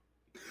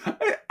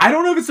 I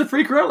don't know if it's to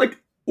freak her out, like,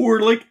 or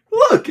like,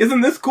 look,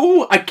 isn't this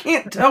cool? I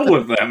can't tell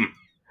with them.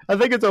 I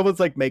think it's almost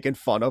like making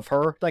fun of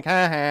her. Like,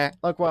 ha,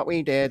 look what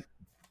we did.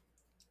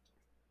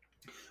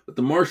 But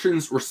the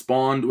Martians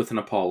respond with an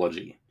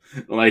apology.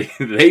 Like,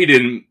 they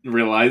didn't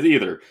realize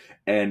either.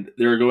 And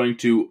they're going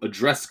to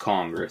address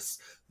Congress.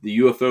 The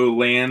UFO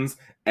lands,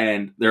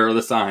 and there are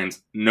the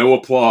signs. No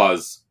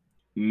applause.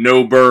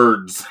 No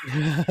birds.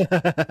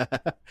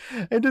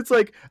 And it's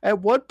like, at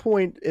what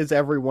point is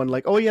everyone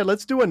like, oh yeah,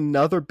 let's do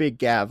another big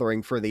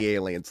gathering for the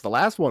aliens? The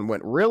last one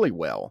went really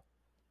well.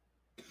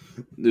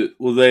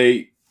 Well,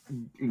 they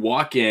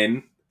walk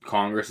in.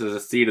 Congress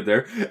is seated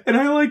there. And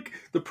I like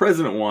the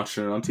president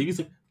watching it on TV. He's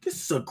like, this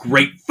is a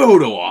great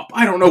photo op.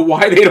 I don't know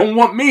why they don't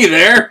want me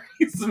there.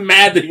 He's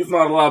mad that he's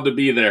not allowed to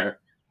be there.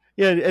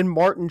 Yeah, and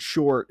Martin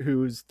Short,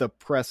 who's the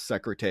press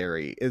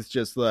secretary, is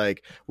just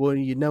like, well,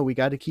 you know, we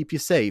got to keep you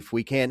safe.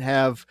 We can't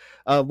have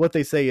what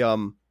they say.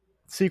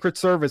 Secret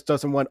Service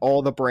doesn't want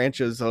all the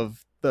branches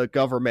of the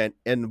government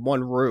in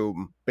one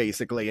room,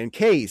 basically, in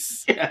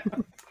case. Yeah.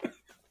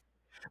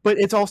 But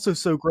it's also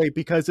so great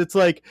because it's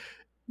like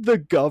the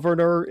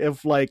governor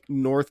of like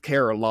North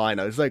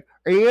Carolina is like,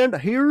 and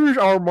here's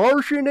our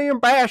Martian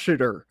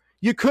ambassador.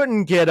 You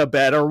couldn't get a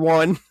better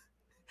one.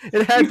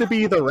 It had to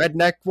be the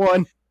redneck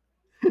one.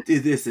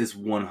 Dude, this is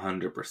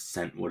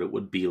 100% what it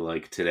would be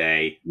like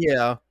today.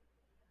 Yeah.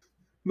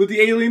 But the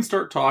aliens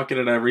start talking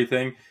and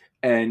everything,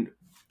 and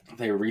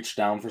they reach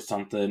down for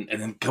something, and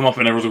then come up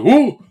and everyone's like,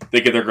 whoo! They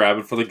get their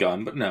grabbing for the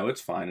gun, but no,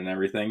 it's fine and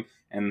everything.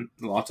 And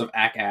lots of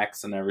Ack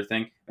Acks and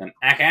everything. And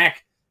Ack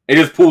Ack, it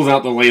just pulls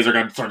out the laser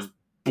gun and starts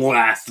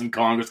blasting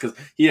Congress, because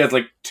he has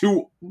like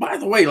two, by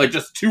the way, like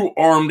just two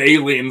armed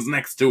aliens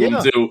next to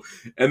him too.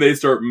 And they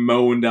start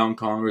mowing down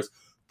Congress.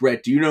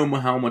 Brett, do you know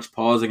how much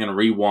pausing and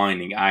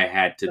rewinding I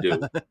had to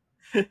do?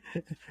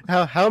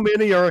 How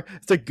many are,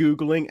 it's like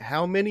Googling,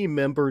 how many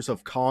members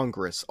of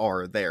Congress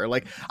are there?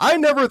 Like, I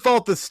never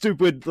thought the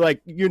stupid,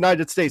 like,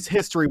 United States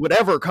history would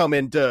ever come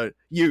into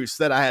use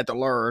that I had to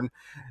learn.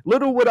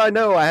 Little would I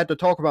know I had to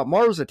talk about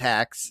Mars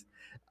attacks.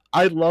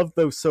 I love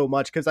those so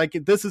much because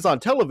this is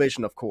on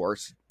television, of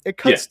course. It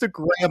cuts to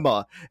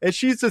Grandma, and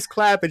she's just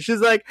clapping.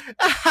 She's like,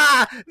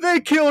 aha!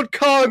 They killed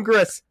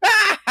Congress!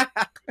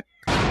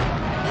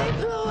 They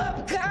blew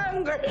up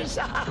Congress!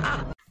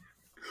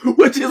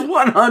 Which is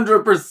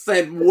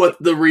 100%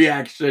 what the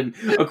reaction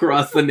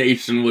across the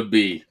nation would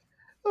be.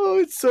 Oh,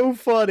 it's so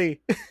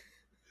funny.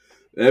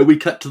 We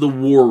cut to the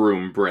war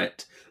room,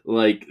 Brett.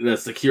 Like, the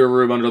secure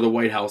room under the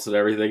White House and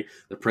everything.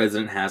 The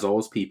president has all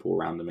his people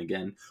around him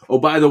again. Oh,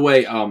 by the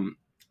way,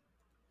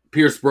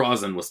 Pierce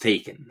Brosnan was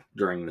taken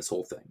during this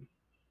whole thing.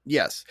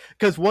 Yes,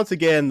 because once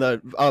again,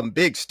 the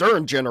big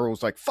Stern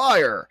general's like,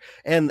 fire!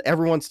 And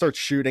everyone starts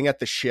shooting at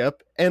the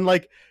ship. And,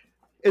 like,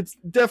 it's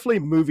definitely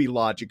movie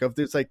logic of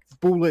there's, like,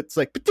 bullets,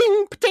 like,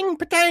 pa-ting, pa-ting,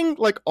 pa-ting,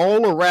 like,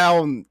 all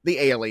around the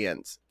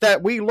aliens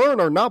that we learn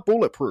are not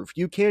bulletproof.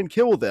 You can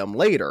kill them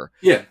later.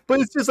 Yeah.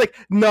 But it's just, like,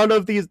 none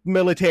of these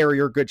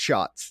military are good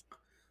shots.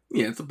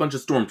 Yeah, it's a bunch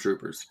of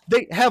stormtroopers.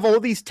 They have all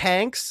these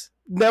tanks,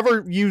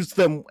 never used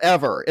them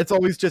ever. It's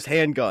always just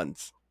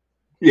handguns.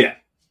 Yeah.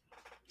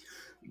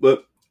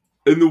 But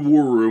in the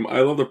war room, I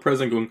love the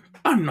president going,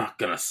 "I'm not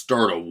gonna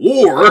start a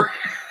war."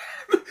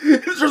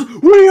 It's just,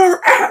 we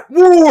are at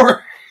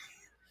war.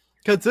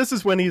 Because this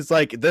is when he's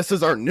like, this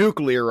is our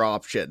nuclear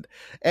option.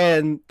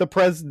 And the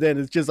president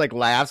is just like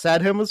laughs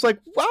at him. It's like,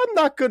 well, I'm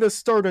not going to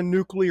start a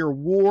nuclear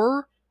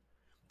war.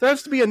 There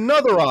has to be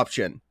another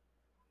option.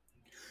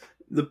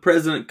 The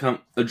president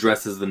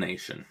addresses the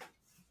nation.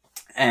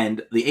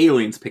 And the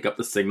aliens pick up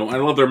the signal. I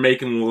love they're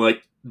making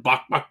like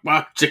bok bok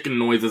bok chicken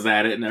noises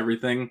at it and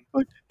everything.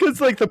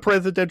 Because like the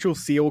presidential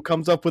seal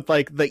comes up with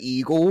like the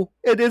eagle.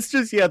 And it's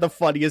just, the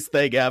funniest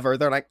thing ever.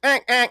 They're like,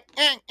 "Ack, ack,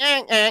 ack,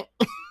 ack, ack."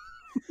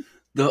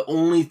 The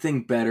only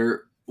thing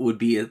better would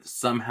be if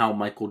somehow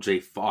Michael J.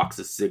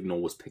 Fox's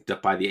signal was picked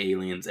up by the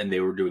aliens and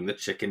they were doing the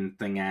chicken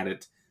thing at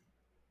it.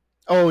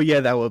 Oh, yeah,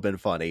 that would have been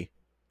funny.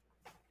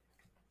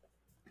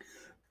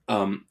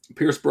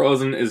 Pierce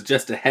Brosnan is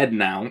just ahead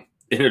now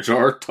in a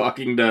jar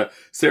talking to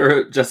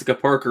Sarah Jessica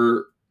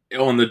Parker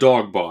on the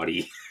dog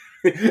body.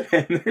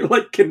 And they're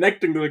like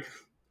connecting. They're like,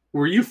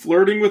 "Were you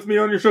flirting with me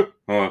on your show?"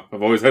 "Oh,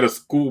 I've always had a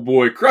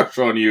schoolboy crush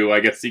on you," I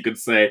guess you could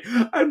say.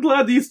 I'm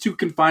glad these two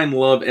can find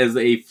love as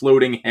a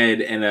floating head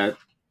and a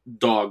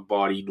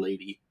dog-bodied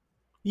lady.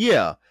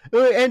 Yeah.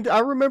 And I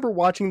remember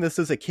watching this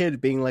as a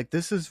kid being like,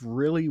 this is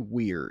really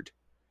weird.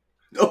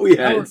 Oh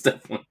yeah, it's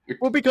definitely weird.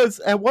 Well, because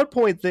at one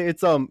point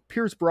it's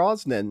Pierce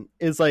Brosnan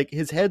is like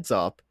his head's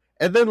up,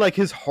 and then like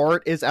his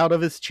heart is out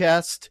of his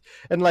chest,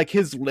 and like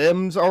his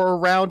limbs are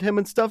around him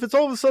and stuff. It's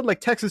all of a sudden like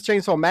Texas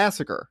Chainsaw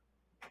Massacre.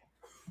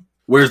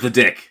 Where's the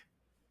dick?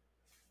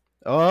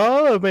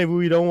 Oh, maybe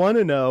we don't want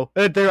to know.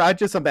 I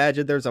just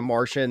imagine there's a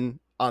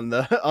Martian on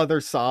the other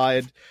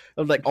side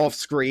of like off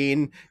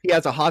screen. He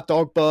has a hot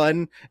dog bun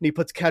and he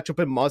puts ketchup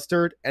and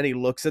mustard and he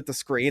looks at the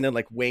screen and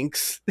like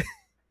winks.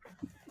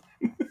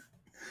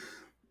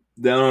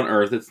 Down on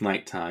Earth, it's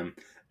nighttime,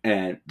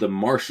 and the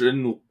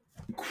Martian,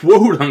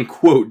 quote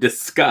unquote,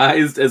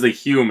 disguised as a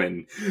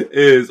human,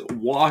 is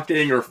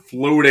walking or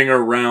floating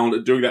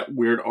around, doing that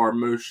weird arm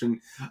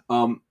motion.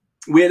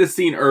 We had a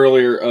scene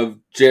earlier of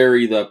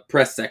Jerry, the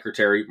press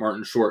secretary,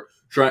 Martin Short,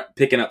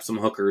 picking up some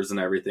hookers and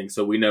everything,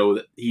 so we know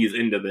that he's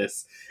into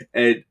this.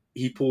 And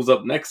he pulls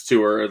up next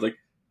to her and is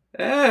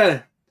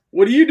like,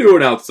 what are you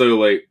doing out so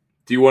late?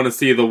 Do you want to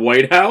see the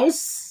White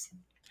House?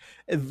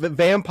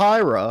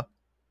 Vampira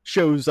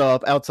shows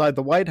up outside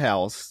the White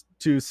House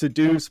to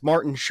seduce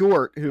Martin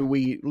Short, who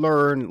we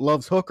learn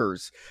loves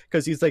hookers,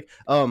 because he's like,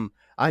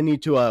 I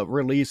need to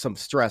release some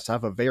stress. I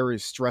have a very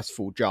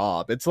stressful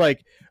job. It's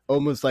like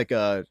almost like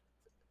a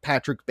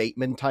Patrick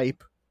Bateman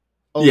type,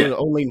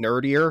 only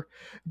nerdier.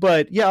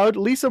 But yeah,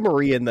 Lisa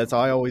Marie in this,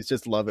 I always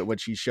just love it when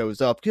she shows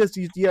up, because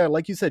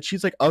like you said,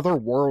 she's like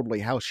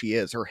otherworldly how she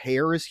is. Her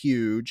hair is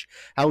huge,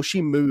 how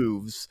she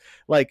moves,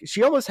 like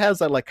she almost has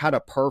that like kind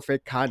of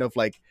perfect kind of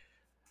like,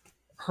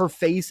 her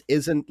face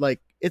isn't like,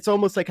 it's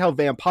almost like how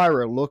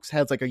Vampira looks,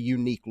 has like a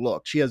unique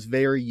look. She has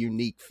very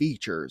unique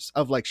features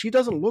of like, she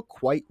doesn't look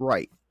quite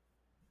right.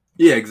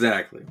 Yeah,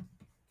 exactly.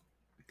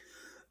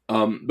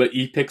 But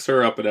he picks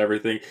her up and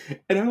everything,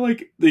 and I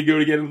like, they go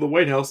to get into the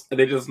White House, and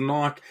they just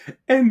knock,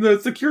 and the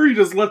security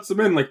just lets them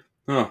in, like,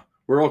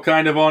 we're all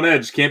kind of on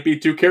edge, can't be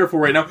too careful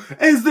right now,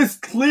 as this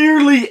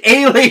clearly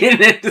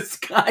alien in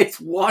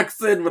disguise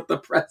walks in with the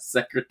press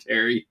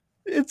secretary.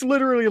 It's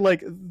literally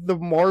like the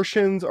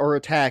Martians are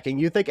attacking.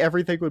 You think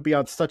everything would be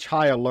on such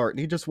high alert, and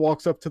he just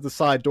walks up to the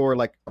side door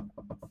like,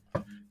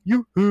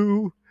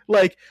 yoo-hoo.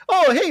 Like,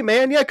 oh, hey,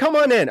 man, yeah, come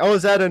on in. Oh,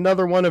 is that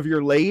another one of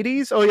your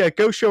ladies? Oh, yeah,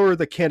 go show her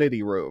the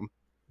Kennedy room.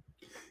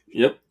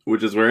 Yep,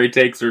 which is where he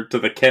takes her to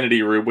the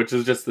Kennedy room, which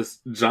is just this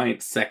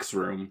giant sex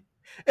room.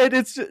 And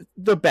it's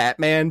the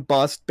Batman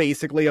bust,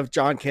 basically, of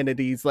John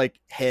Kennedy's, like,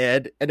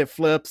 head, and it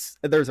flips,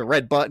 and there's a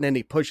red button, and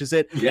he pushes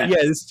it. Yes.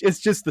 Yeah, it's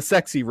just the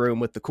sexy room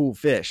with the cool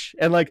fish.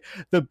 And, like,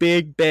 the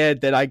big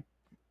bed that I'm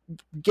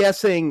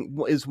guessing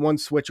is one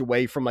switch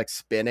away from, like,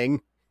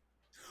 spinning.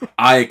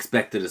 I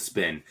expected a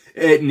spin.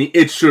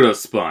 It should have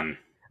spun.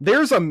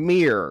 There's a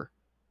mirror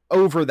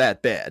over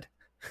that bed.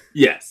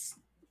 Yes.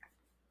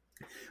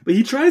 But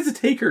he tries to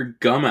take her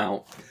gum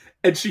out,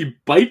 and she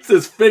bites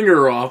his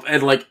finger off,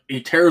 and, like,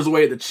 he tears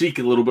away at the cheek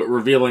a little bit,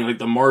 revealing, like,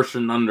 the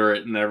Martian under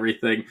it and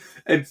everything,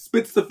 and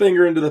spits the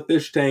finger into the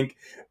fish tank,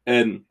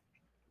 and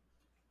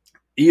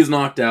he's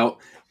knocked out,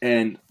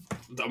 and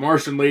the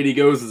Martian lady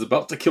is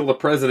about to kill the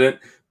president,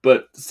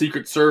 but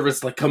Secret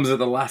Service, like, comes at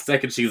the last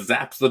second. She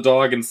zaps the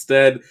dog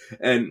instead,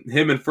 and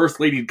him and First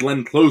Lady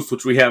Glenn Close,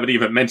 which we haven't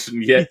even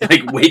mentioned yet,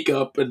 like, wake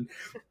up, and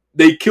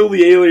they kill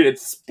the alien and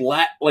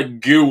splat, like,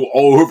 goo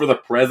all over the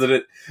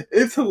president.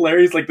 It's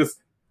hilarious, like, this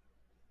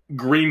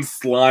green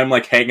slime,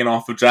 like, hanging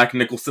off of Jack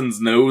Nicholson's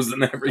nose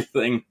and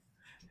everything.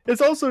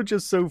 It's also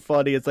just so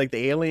funny. It's like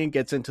the alien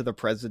gets into the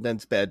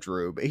president's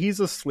bedroom. He's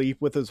asleep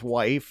with his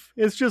wife.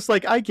 It's just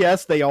like, I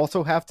guess they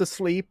also have to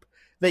sleep.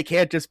 They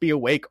can't just be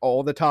awake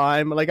all the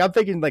time. Like, I'm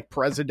thinking, like,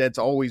 president's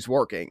always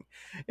working.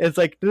 It's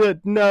like,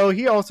 no,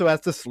 he also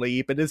has to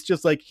sleep. And it's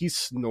just like, he's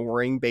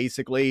snoring,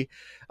 basically.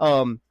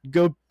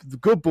 Good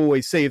boy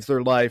saves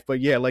their life.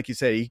 But yeah, like you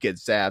said, he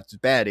gets zapped.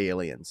 Bad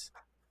aliens.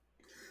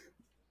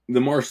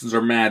 the Martians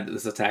are mad that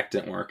this attack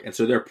didn't work, and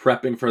so they're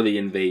prepping for the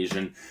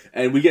invasion.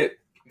 And we get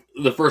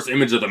the first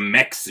image of the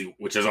mech suit,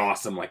 which is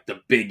awesome, like the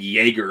big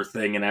Jaeger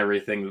thing and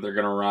everything that they're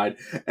gonna ride.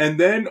 And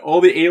then all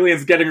the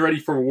aliens getting ready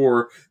for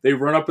war, they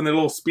run up in their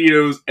little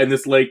Speedos, and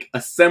this like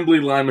assembly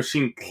line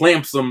machine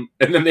clamps them,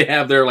 and then they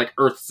have their like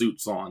Earth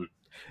suits on.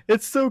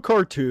 It's so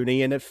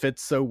cartoony and it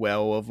fits so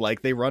well of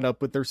like they run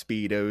up with their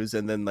Speedos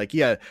and then like,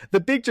 yeah, the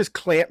big just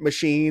clamp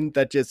machine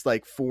that just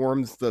like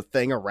forms the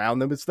thing around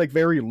them. It's like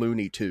very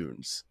Looney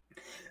Tunes.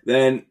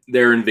 Then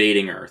they're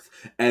invading Earth.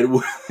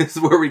 And this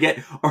is where we get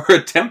our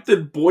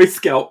attempted Boy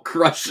Scout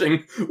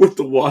crushing with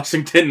the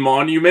Washington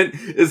Monument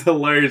is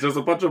hilarious. There's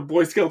a bunch of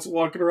Boy Scouts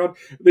walking around.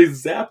 They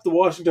zap the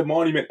Washington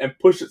Monument and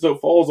push it so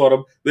it falls on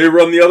them. They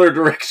run the other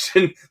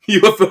direction.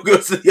 UFO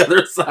goes to the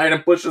other side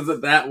and pushes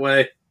it that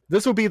way.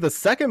 This will be the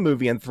second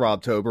movie in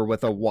Throbtober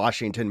with a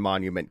Washington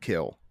Monument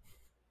kill.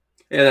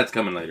 Yeah, that's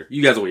coming later.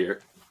 You guys will hear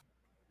it.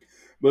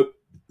 But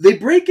they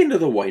break into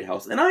the White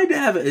House, and I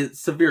have a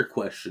severe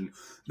question.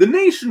 The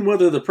nation,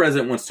 whether the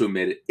president wants to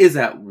admit it, is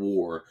at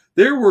war.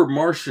 There were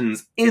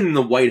Martians in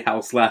the White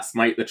House last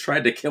night that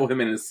tried to kill him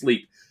in his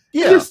sleep.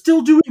 Yeah. They're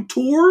still doing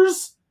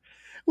tours?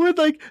 We're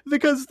like,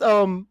 because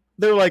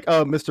they're like,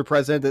 Mr.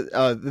 President,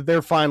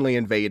 they're finally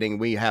invading.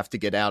 We have to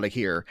get out of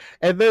here.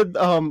 And then,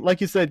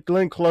 like you said,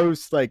 Glenn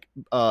Close, like,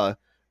 the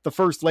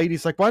first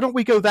lady's like, why don't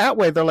we go that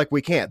way? They're like,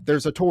 we can't.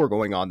 There's a tour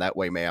going on that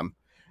way, ma'am.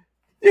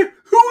 Yeah,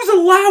 who's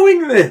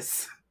allowing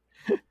this?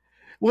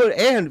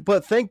 Well,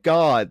 but thank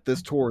God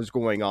this tour is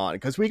going on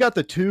because we got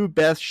the two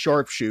best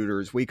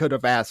sharpshooters we could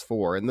have asked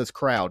for in this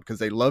crowd because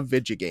they love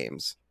video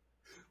games.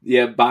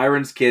 Yeah,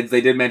 Byron's kids,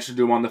 they did mention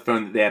to him on the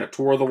phone that they had a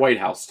tour of the White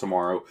House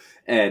tomorrow,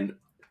 and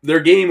their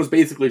game was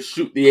basically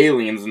shoot the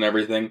aliens and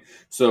everything.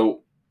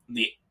 So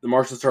the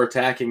Martians start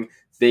attacking.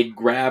 They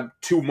grab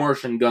two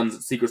Martian guns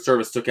that Secret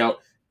Service took out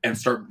and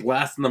start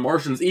blasting the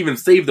Martians, even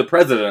save the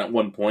president at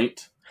one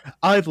point.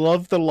 I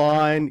love the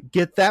line,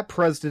 get that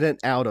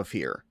president out of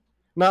here.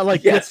 Not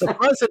like, yes. Get the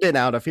president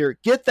out of here.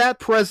 Get that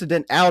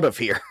president out of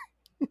here.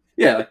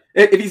 Yeah,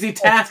 if you see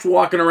Taft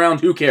walking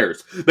around, who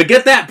cares? But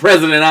get that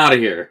president out of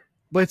here.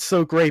 But it's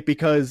so great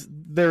because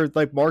they're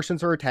like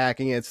Martians are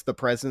attacking. It's the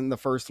president and the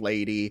first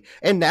lady.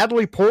 And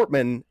Natalie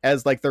Portman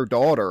as like their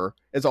daughter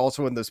is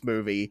also in this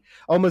movie.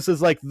 Almost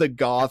as like the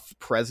goth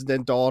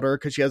president daughter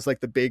because she has like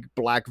the big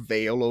black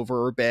veil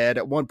over her bed.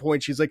 At one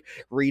point she's like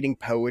reading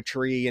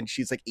poetry and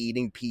she's like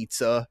eating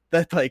pizza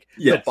that like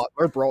the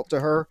butler brought to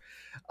her.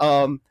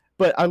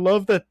 But I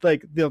love that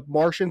like the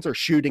Martians are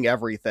shooting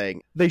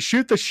everything. They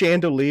shoot the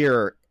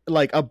chandelier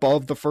like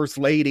above the first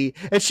lady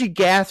and she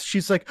gasps.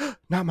 She's like,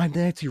 not my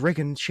Nancy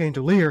Reagan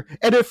chandelier.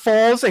 And it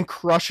falls and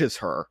crushes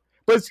her.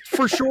 But it's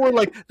for sure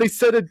like they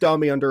set a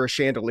dummy under a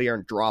chandelier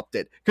and dropped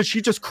it because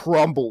she just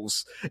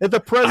crumbles. And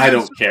the president, I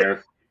don't care.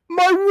 Like,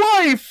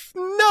 my wife,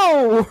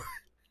 no.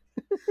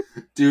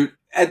 Dude,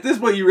 at this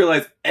point you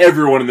realize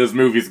everyone in this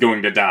movie is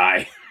going to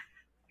die.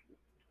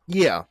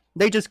 Yeah,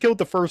 they just killed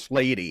the first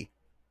lady.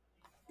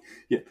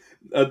 Yeah,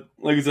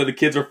 like I said, the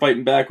kids are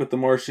fighting back with the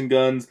Martian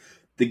guns.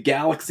 The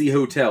Galaxy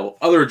Hotel,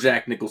 other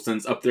Jack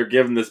Nicholson's up there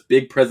giving this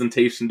big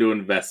presentation to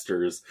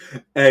investors.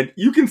 And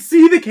you can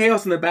see the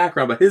chaos in the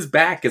background, but his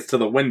back is to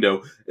the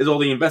window as all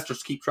the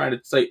investors keep trying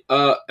to say,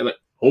 like,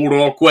 hold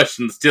all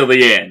questions till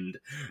the end.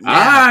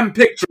 Yeah. I'm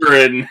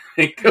picturing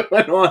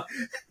going on.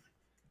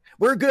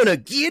 We're gonna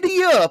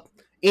giddy up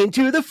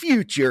into the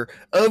future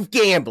of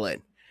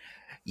gambling.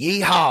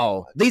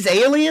 Yeehaw. These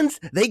aliens,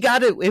 they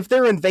gotta, if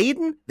they're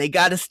invading, they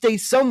gotta stay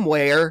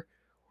somewhere.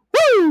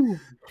 Woo!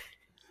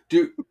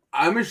 Dude,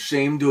 I'm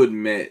ashamed to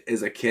admit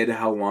as a kid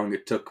how long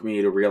it took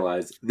me to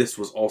realize this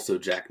was also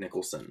Jack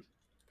Nicholson.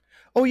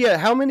 Oh yeah,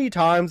 how many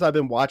times I've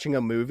been watching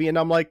a movie and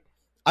I'm like,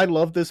 I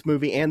love this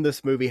movie and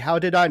this movie. How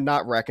did I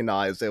not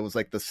recognize it was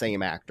like the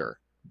same actor?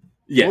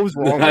 Yeah. What was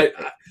wrong with it?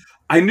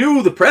 I knew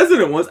who the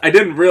president was. I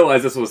didn't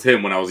realize this was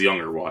him when I was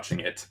younger watching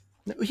it.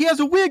 He has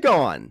a wig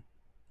on.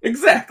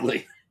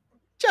 Exactly.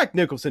 Jack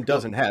Nicholson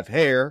doesn't have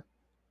hair.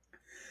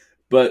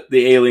 But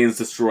the aliens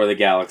destroy the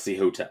Galaxy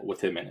Hotel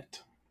with him in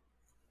it.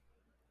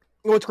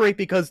 Well, it's great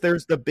because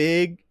there's the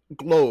big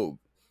globe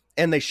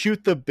and they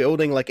shoot the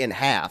building like in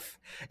half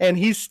and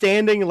he's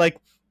standing like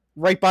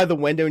right by the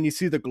window and you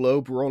see the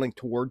globe rolling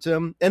towards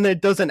him and then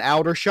it does an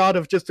outer shot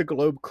of just a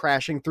globe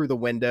crashing through the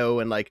window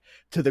and like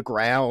to the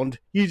ground.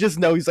 You just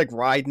know he's like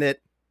riding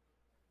it.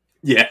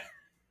 Yeah.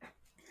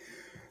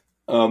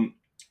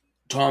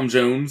 Tom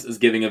Jones is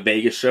giving a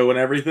Vegas show and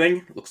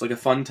everything. Looks like a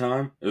fun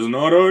time. It's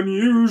not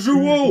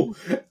unusual.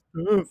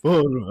 You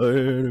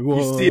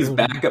see his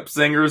backup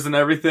singers and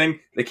everything.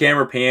 The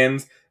camera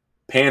pans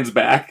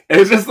back, and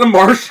it's just the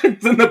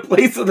Martians in the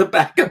place of the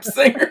backup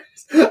singers.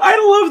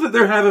 I love that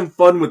they're having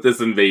fun with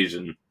this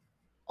invasion.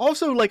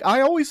 Also, like,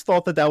 I always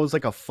thought that was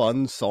like a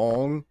fun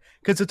song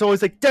because it's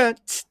always like da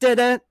da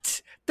da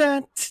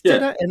da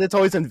da, and it's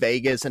always in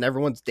Vegas and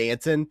everyone's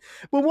dancing.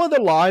 But one of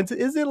the lines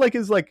is it like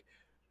his like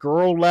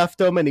girl left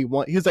him and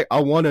he's like,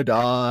 I want to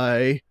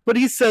die, but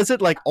he says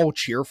it like all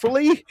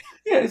cheerfully.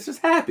 Yeah, it's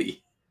just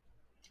happy.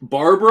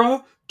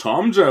 Barbara,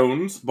 Tom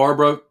Jones,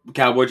 Barbara,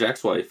 Cowboy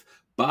Jack's wife,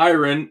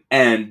 Byron,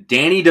 and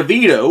Danny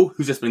DeVito,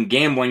 who's just been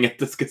gambling at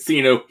this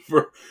casino,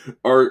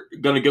 are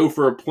going to go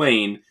for a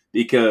plane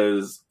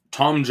because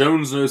Tom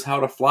Jones knows how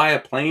to fly a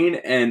plane.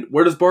 And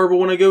where does Barbara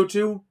want to go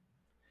to?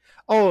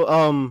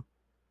 Oh,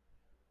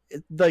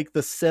 like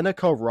the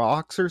Seneca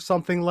Rocks or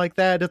something like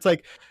that. It's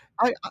like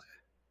I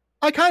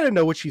I kind of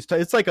know what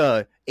it's like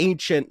a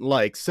ancient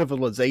like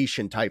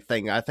civilization type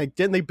thing. I think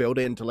didn't they build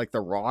it into like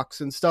the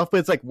rocks and stuff, but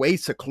it's like way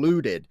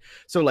secluded,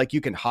 so like you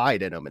can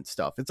hide in them and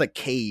stuff. It's like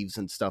caves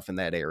and stuff in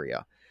that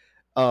area.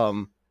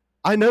 Um,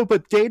 I know,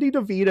 but Danny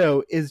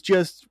DeVito is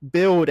just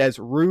billed as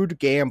rude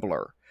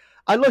gambler.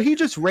 I love he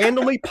just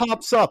randomly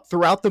pops up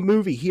throughout the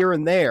movie here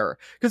and there.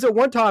 Because at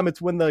one time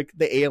it's when the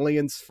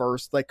aliens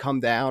first like come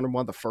down, and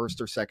one of the first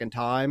or second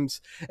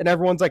times, and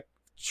everyone's like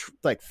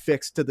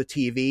fixed to the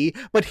TV,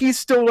 but he's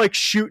still like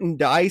shooting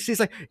dice. He's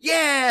like,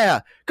 "Yeah,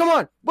 come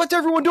on, what's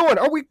everyone doing?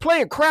 Are we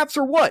playing craps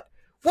or what?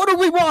 What are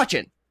we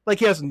watching?" Like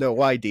he has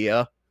no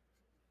idea.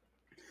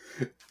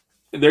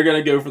 They're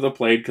going to go for the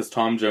plane because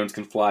Tom Jones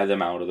can fly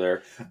them out of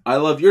there. I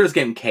love, you're just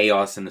getting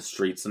chaos in the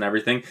streets and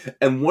everything.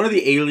 And one of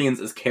the aliens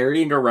is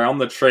carrying around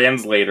the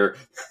translator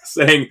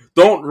saying,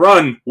 "Don't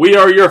run, we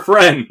are your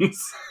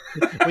friends."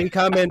 We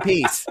come in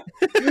peace.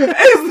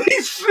 As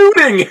he's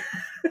shooting.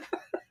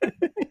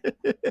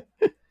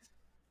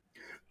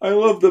 I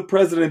love the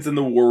president's in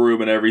the war room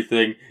and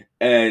everything.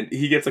 And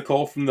he gets a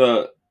call from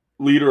the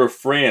leader of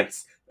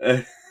France.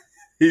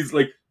 He's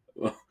like,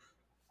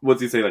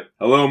 what's he say? Like,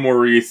 "Hello,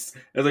 Maurice."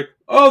 And it's like,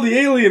 "Oh, the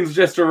aliens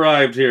just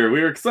arrived here.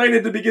 We are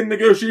excited to begin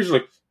negotiations."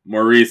 Like,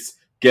 "Maurice,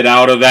 get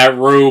out of that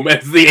room,"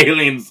 as the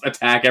aliens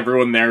attack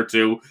everyone there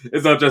too.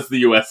 It's not just the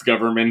US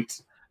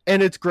government.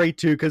 And it's great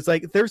too, because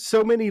like there's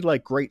so many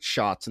like great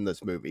shots in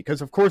this movie.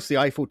 Because of course the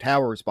Eiffel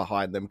Tower is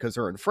behind them because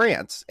they're in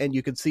France, and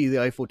you can see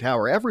the Eiffel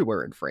Tower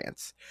everywhere in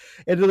France.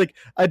 And like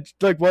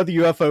one of the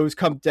UFOs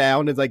come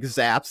down and like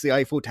zaps the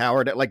Eiffel Tower,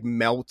 and it like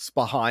melts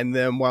behind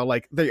them while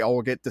like they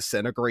all get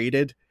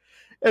disintegrated.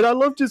 And I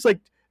love just like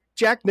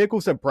Jack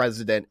Nicholson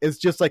president is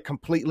just like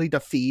completely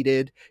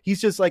defeated.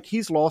 He's just like,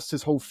 he's lost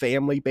his whole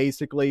family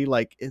basically.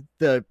 Like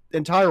the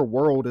entire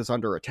world is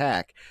under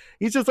attack.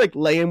 He's just like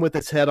laying with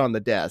his head on the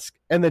desk.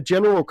 And the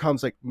general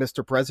comes like,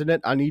 "Mr.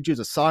 President, I need you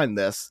to sign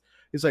this."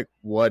 He's like,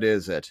 "What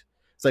is it?"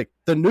 It's like,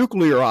 "The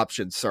nuclear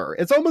option, sir."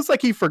 It's almost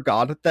like he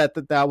forgot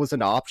that was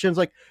an option. It's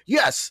like,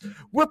 "Yes,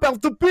 whip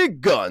out the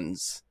big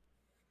guns."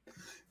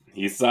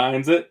 He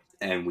signs it,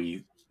 and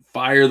we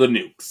fire the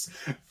nukes.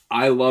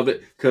 I love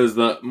it because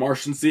the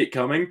Martians see it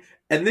coming,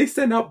 and they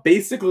send out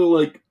basically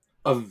like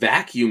a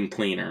vacuum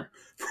cleaner.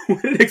 When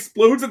it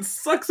explodes, it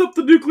sucks up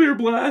the nuclear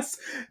blast.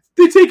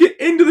 They take it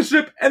into the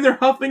ship, and they're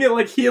huffing it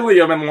like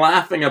helium and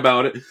laughing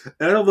about it.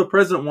 And I know the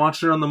president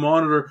watching it on the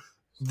monitor.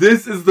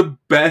 This is the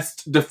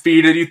best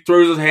defeated. He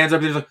throws his hands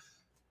up, and he's like,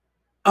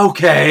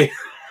 "Okay."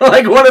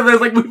 Like, one of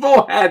those, like, we've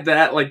all had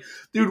that. Like,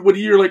 dude, when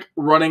you're, like,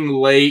 running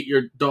late,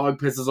 your dog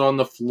pisses on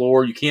the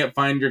floor, you can't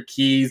find your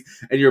keys,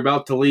 and you're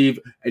about to leave,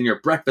 and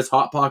your breakfast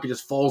Hot Pocket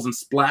just falls and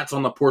splats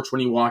on the porch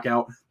when you walk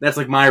out. That's,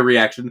 like, my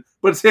reaction.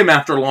 But it's him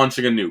after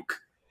launching a nuke.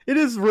 It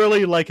is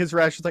really, like, his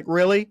reaction's like,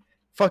 "Really?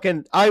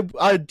 Fucking,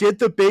 I did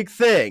the big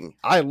thing.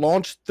 I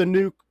launched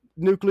the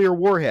nuclear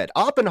warhead.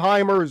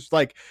 Oppenheimer's,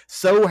 like,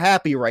 so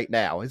happy right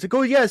now." He's like,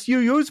 "Oh, yes, you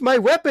used my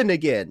weapon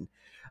again."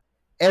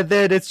 And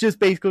then it's just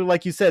basically,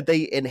 like you said,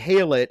 they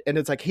inhale it, and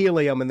it's like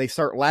helium, and they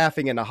start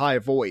laughing in a high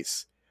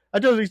voice.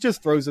 He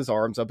just throws his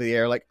arms up in the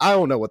air, like, "I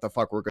don't know what the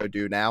fuck we're going to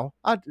do now.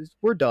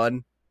 We're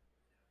done."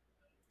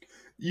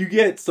 You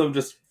get some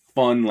just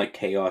fun, like,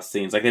 chaos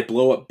scenes. Like, they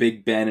blow up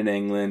Big Ben in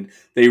England.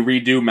 They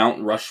redo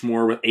Mount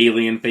Rushmore with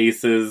alien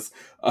faces.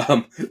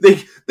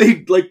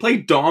 They like, play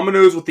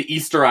dominoes with the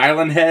Easter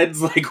Island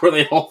heads, like, where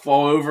they all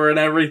fall over and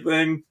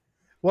everything.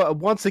 Well,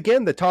 once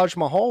again, the Taj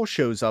Mahal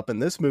shows up in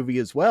this movie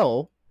as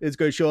well. It's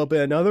going to show up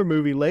in another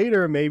movie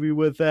later, maybe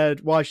with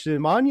that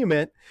Washington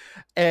Monument.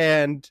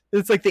 And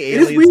it's like the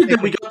aliens. It is weird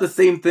that we got the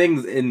same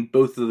things in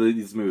both of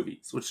these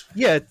movies. Which,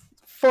 yeah, it's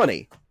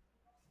funny.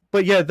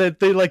 But yeah,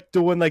 they like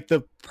doing like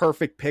the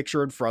perfect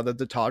picture in front of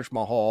the Taj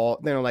Mahal.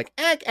 They're like,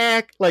 "Ack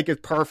Ack," like a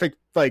perfect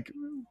like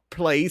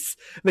place.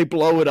 They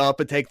blow it up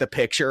and take the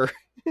picture.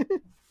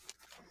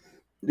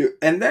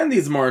 and then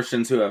these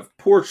Martians who have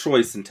poor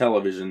choice in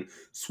television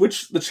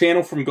switch the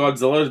channel from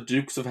Godzilla to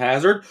Dukes of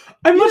Hazzard.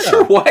 I'm not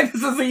sure why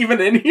this is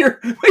even in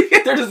here.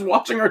 They're just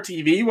watching our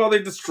TV while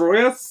they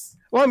destroy us.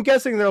 Well, I'm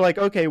guessing they're like,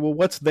 okay, well,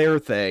 what's their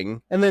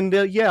thing? And then,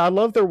 I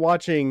love they're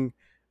watching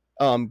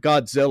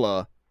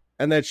Godzilla,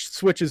 and then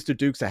switches to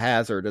Dukes of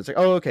Hazzard. It's like,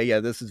 oh, okay, yeah,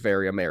 this is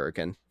very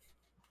American.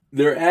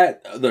 They're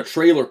at the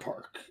trailer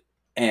park,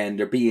 and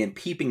they're being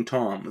peeping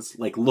Toms,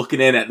 like looking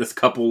in at this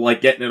couple,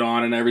 like getting it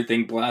on and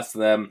everything. Bless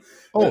them.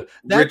 Oh,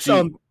 that's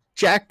Richie...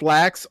 Jack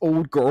Black's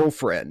old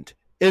girlfriend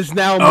is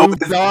now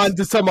moved on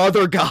to some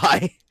other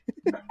guy.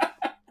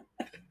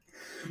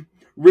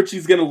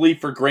 Richie's gonna leave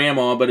for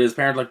grandma, but his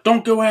parents are like,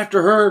 "Don't go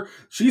after her.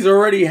 She's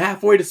already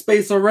halfway to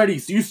space already,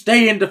 so you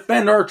stay and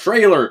defend our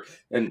trailer."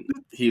 And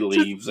he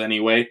leaves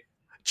anyway.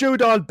 Joe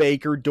Don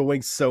Baker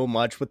doing so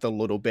much with the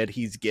little bit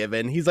he's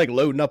given. He's like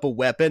loading up a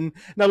weapon.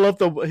 And I love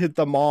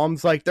the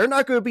mom's like, they're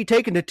not going to be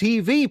taking the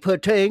TV,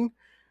 Puting.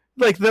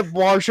 Like the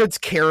Martians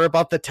care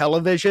about the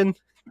television.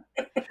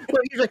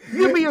 But he's like,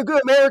 you be a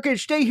good American,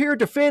 stay here,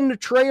 defend the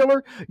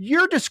trailer.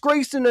 You're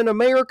disgracing an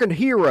American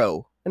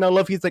hero. And I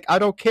love he's like, I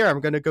don't care. I'm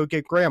going to go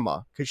get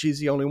grandma because she's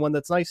the only one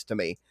that's nice to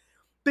me.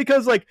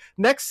 Because like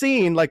next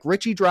scene, like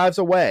Richie drives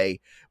away.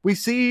 We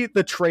see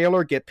the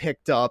trailer get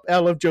picked up. I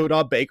love Joe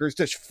Don Baker's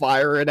just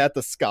firing at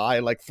the sky,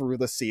 like through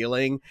the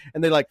ceiling.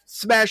 And they like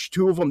smash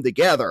two of them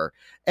together.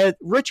 And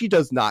Richie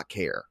does not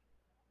care.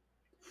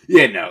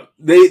 Yeah, no.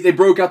 They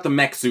broke out the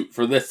mech suit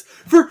for this.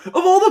 Of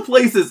all the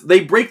places,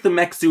 they break the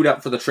mech suit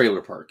out for the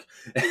trailer park.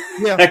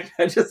 Yeah.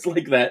 I just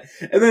like that.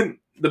 And then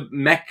the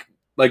mech,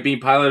 like being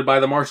piloted by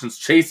the Martians,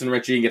 chasing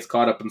Richie and gets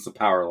caught up in some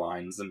power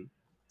lines, and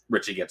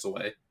Richie gets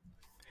away.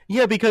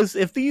 Yeah, because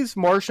if these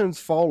Martians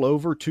fall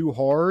over too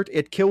hard,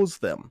 it kills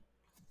them.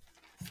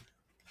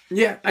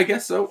 Yeah, I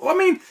guess so. I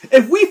mean,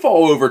 if we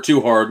fall over too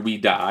hard, we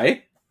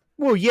die.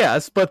 Well,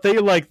 yes, but they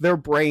like their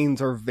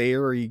brains are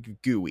very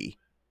gooey.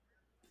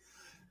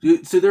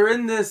 So they're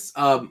in this,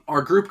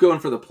 our group going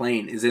for the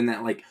plane is in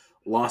that, like,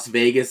 Las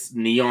Vegas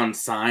neon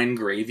sign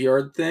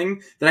graveyard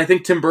thing that I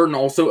think Tim Burton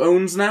also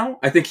owns now.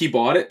 I think he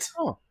bought it.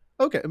 Oh,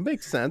 okay, it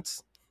makes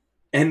sense.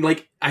 And,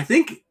 like,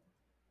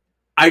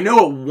 I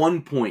know at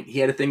one point he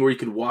had a thing where you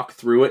could walk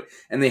through it,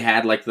 and they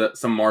had, like,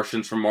 some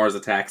Martians from Mars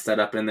Attacks set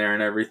up in there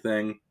and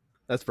everything.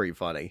 That's pretty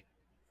funny.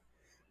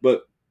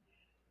 But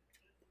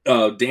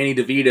Danny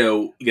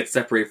DeVito gets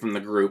separated from the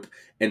group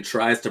and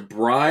tries to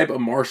bribe a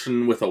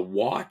Martian with a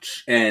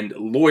watch and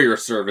lawyer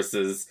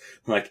services.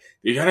 Like,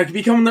 you're gonna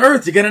be coming to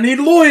Earth, you're gonna need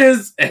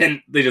lawyers!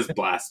 And they just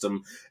blast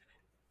him.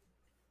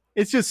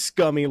 It's just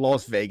scummy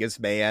Las Vegas,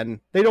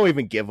 man. They don't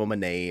even give him a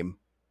name.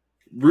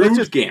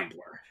 Rude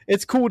gambler.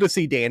 It's cool to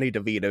see Danny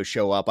DeVito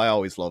show up. I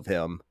always love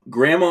him.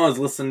 Grandma is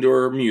listening to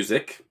her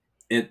music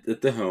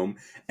at the home,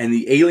 and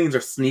the aliens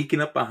are sneaking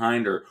up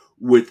behind her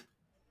with...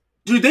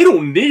 Dude, they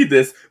don't need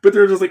this, but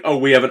they're just like, oh,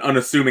 we have an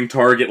unassuming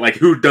target, like,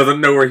 who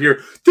doesn't know we're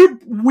here? They're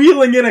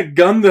wheeling in a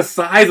gun the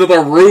size of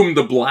the room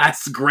to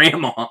blast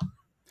Grandma.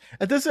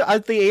 And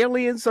the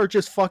aliens are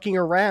just fucking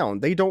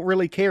around. They don't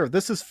really care.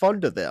 This is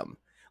fun to them.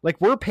 Like,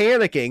 we're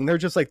panicking. They're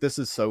just like, this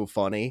is so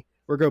funny.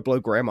 We're going to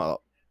blow Grandma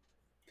up.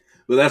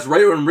 Well, that's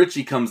right when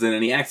Richie comes in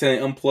and he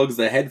accidentally unplugs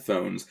the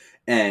headphones.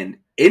 And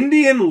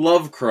Indian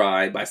Love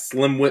Cry by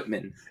Slim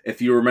Whitman,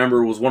 if you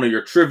remember, was one of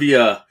your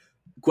trivia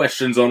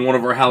questions on one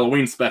of our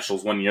Halloween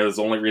specials one year. That's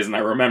the only reason I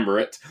remember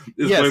it.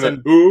 Yes,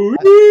 and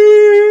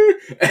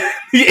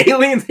the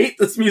aliens hate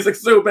this music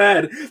so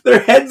bad, their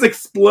heads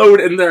explode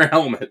in their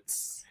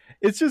helmets.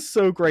 It's just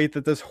so great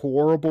that this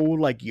horrible,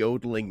 like,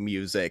 yodeling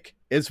music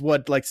is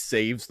what, like,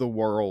 saves the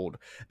world.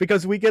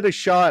 Because we get a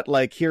shot,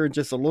 like, here in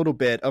just a little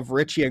bit of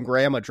Richie and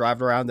Grandma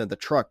driving around in the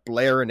truck,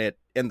 blaring it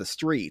in the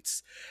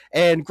streets.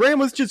 And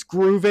Grandma's just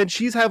grooving.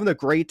 She's having a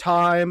great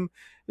time.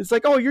 It's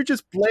like, oh, you're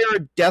just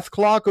blaring Death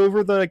Clock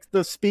over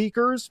the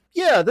speakers?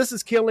 Yeah, this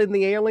is killing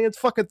the aliens.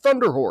 Fucking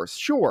Thunder Horse,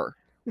 sure.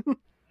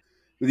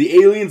 The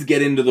aliens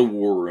get into the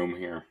war room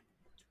here,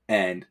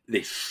 and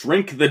they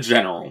shrink the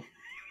general.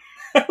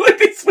 Like,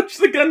 they switch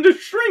the gun to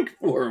shrink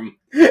for him.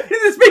 And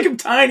just make him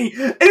tiny.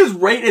 And just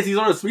right as he's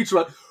on a speech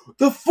about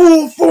the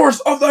full force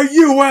of the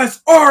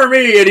U.S.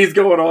 Army, and he's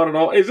going on and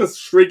on. It's just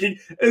shrinking.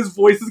 His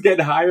voice is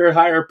getting higher and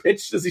higher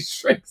pitched as he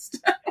shrinks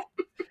down.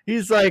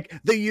 He's like,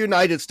 the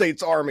United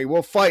States Army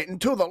will fight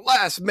until the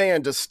last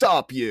man to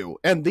stop you.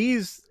 And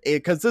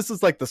because this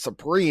is like the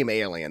supreme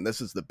alien, this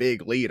is the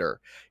big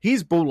leader.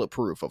 He's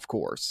bulletproof, of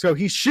course. So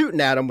he's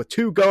shooting at him with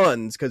two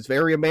guns, because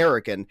very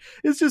American.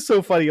 It's just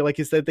so funny. Like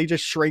you said, they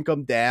just shrink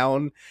him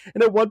down.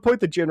 And at one point,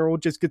 the general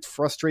just gets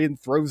frustrated and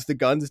throws the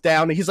guns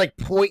down. And he's like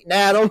pointing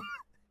at him.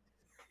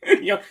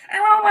 You know,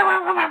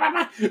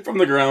 from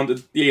the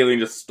ground, the alien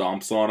just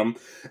stomps on him.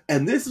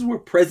 And this is where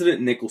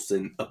President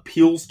Nicholson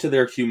appeals to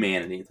their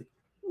humanity. He's like,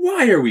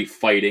 why are we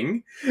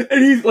fighting?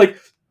 And he's like,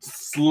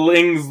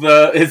 slings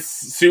his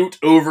suit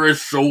over his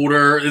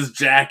shoulder, his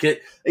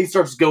jacket. And he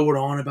starts going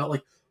on about,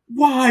 like,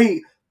 why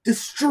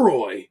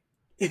destroy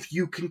if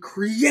you can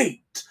create?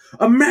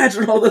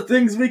 Imagine all the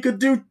things we could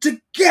do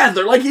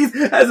together. Like, he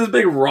has this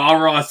big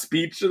rah-rah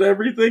speech and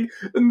everything.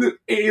 And the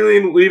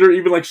alien leader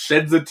even, like,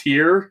 sheds a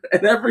tear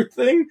and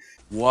everything.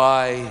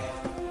 Why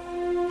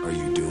are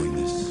you doing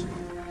this?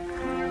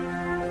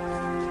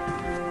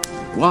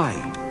 Why?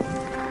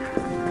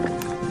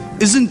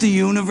 Isn't the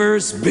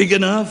universe big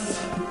enough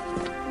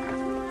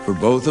for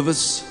both of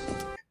us?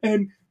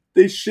 And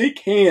they shake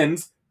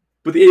hands,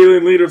 but the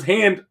alien leader's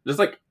hand just,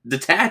 like,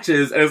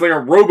 detaches, and it's like a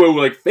robo,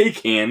 like,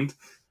 fake hand.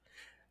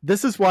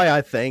 This is why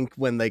I think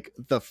when they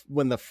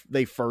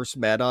first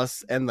met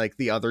us and like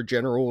the other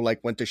general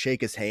like went to shake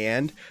his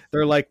hand,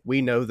 they're like,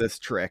 we know this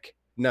trick.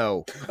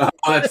 No. Oh,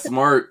 that's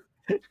smart.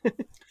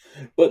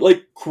 But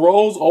like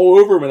crawls all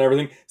over him and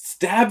everything,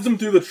 stabs him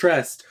through the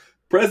chest.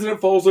 President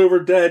falls over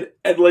dead,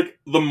 and like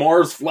the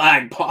Mars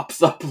flag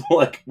pops up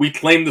like, we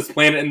claim this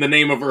planet in the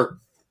name of Earth.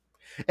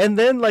 And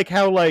then like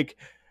how like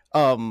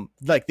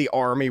like the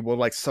army will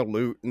like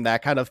salute and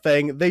that kind of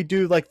thing. They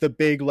do like the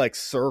big like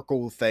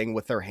circle thing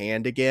with their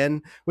hand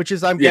again, which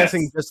is I'm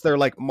guessing Yes. just their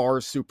like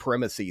Mars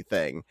supremacy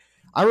thing.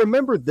 I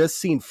remember this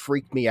scene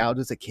freaked me out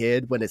as a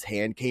kid when his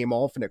hand came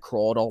off and it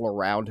crawled all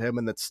around him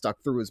and then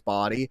stuck through his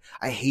body.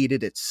 I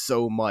hated it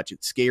so much.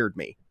 It scared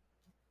me.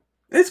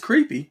 It's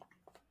creepy.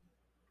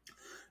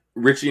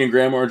 Richie and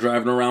Grandma are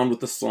driving around with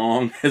the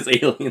song as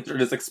aliens are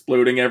just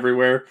exploding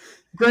everywhere.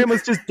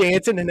 Grandma's just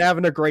dancing and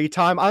having a great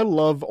time. I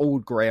love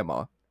old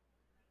Grandma.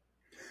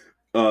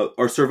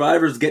 Our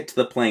survivors get to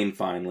the plane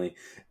finally,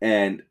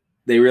 and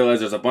they realize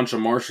there's a bunch of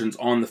Martians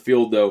on the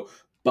field, though.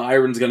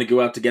 Byron's going to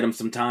go out to get him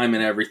some time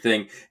and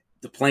everything.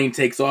 The plane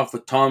takes off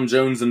with Tom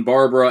Jones and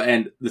Barbara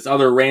and this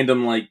other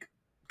random, like,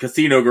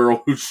 casino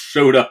girl who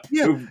showed up,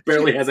 who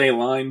barely has any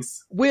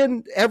lines.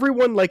 When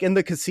everyone like in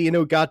the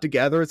casino got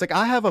together, it's like,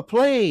 I have a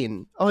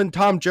plane. Oh, and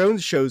Tom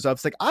Jones shows up.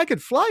 It's like, I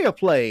could fly a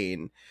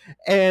plane.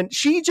 And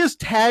she just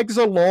tags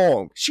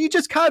along. She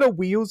just kind of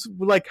wheels,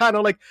 like kind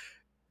of like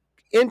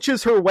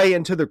inches her way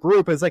into the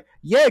group. It's like,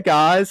 yeah,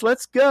 guys,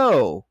 let's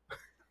go.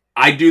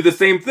 I do the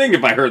same thing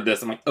if I heard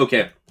this. I'm like,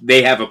 okay,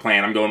 they have a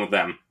plan. I'm going with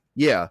them.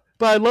 Yeah.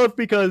 But I love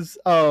because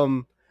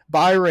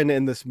Byron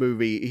in this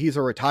movie, he's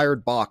a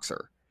retired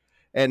boxer.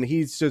 And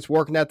he's just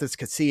working at this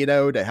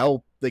casino to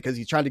help because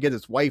he's trying to get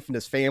his wife and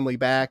his family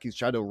back. He's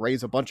trying to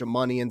raise a bunch of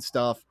money and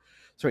stuff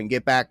so he can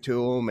get back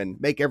to him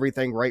and make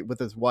everything right with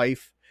his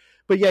wife.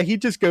 But yeah, he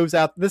just goes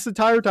out. This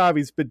entire time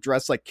he's been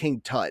dressed like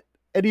King Tut.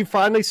 And he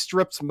finally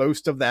strips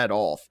most of that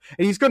off.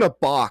 And he's going to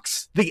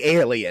box the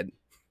alien.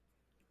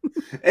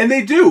 And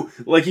they do.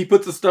 Like, he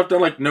puts the stuff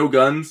down like no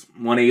guns.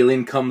 One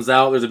alien comes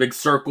out. There's a big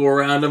circle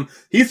around him.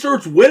 He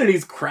starts winning.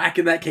 He's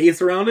cracking that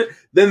case around it.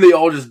 Then they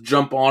all just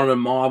jump on him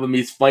and mob him.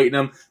 He's fighting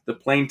him. The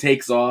plane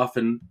takes off,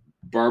 and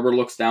Barbara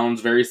looks down. Is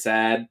very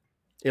sad.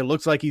 It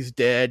looks like he's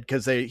dead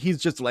because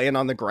he's just laying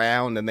on the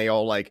ground, and they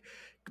all like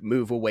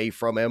move away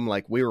from him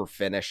like we were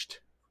finished.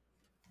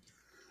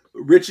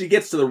 Richie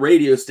gets to the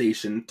radio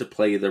station to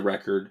play the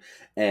record,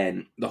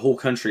 and the whole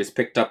country has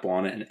picked up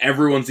on it, and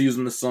everyone's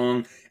using the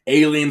song.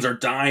 Aliens are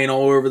dying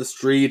all over the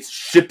streets.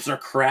 Ships are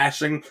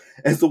crashing.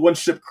 As the one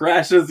ship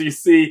crashes, you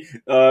see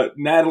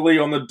Natalie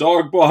on the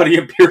dog body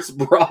and Pierce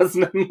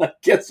Brosnan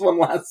like gets one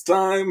last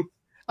time.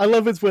 I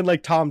love it's when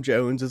like Tom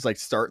Jones is like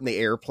starting the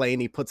airplane.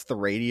 He puts the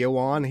radio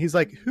on. He's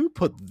like, "Who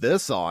put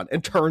this on?"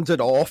 and turns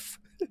it off.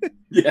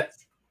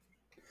 Yes.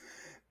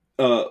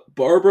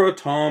 Barbara,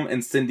 Tom,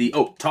 and Cindy.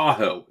 Oh,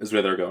 Tahoe is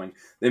where they're going.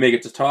 They make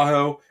it to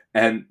Tahoe,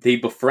 and they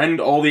befriend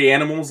all the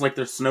animals like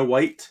they're Snow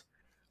White.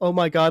 Oh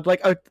my god!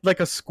 Like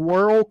a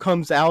squirrel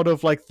comes out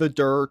of like the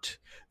dirt.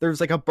 There's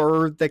like a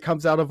bird that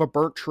comes out of a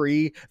burnt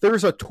tree.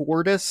 There's a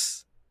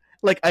tortoise.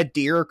 Like a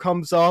deer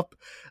comes up.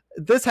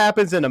 This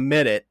happens in a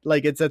minute.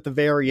 Like it's at the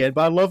very end.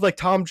 But I love like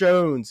Tom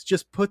Jones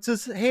just puts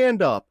his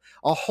hand up.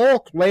 A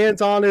hawk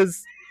lands on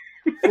his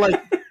like.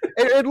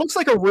 It looks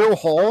like a real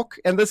hawk,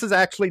 and this is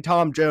actually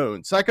Tom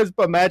Jones. So I could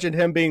imagine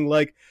him being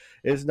like,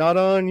 "It's not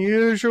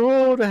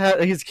unusual to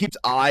have." He keeps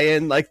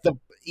eyeing like the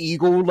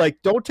eagle,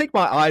 like, "Don't take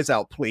my eyes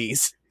out,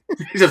 please."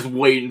 He's just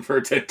waiting for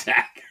it to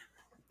attack.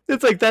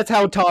 It's like that's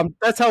how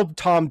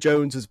Tom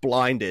Jones is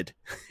blinded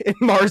in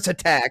Mars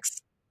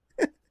Attacks.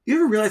 You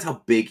ever realize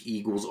how big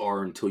eagles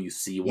are until you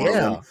see one of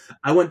Yeah. them?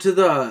 I went to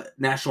the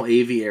National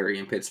Aviary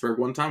in Pittsburgh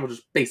one time, which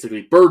is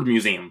basically bird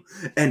museum.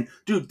 And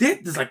dude,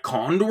 there's like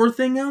condor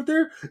thing out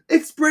there.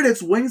 It spread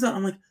its wings out.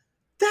 I'm like,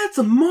 that's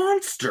a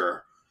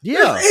monster.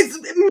 Yeah, It's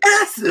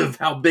massive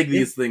how big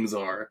these things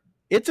are.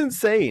 it's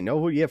insane.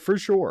 Oh yeah, for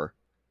sure.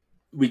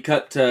 We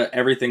cut to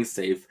everything's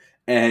safe,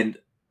 and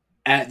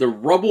at the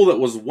rubble that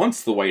was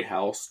once the White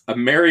House, a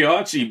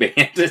mariachi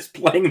band is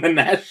playing the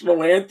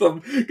national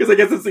anthem because I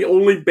guess it's the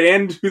only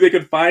band who they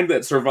could find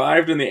that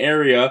survived in the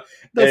area.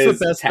 That's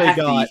the best they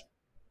got.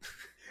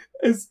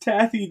 As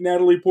Taffy,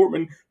 Natalie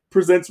Portman,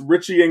 presents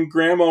Richie and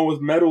Grandma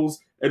with medals,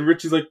 and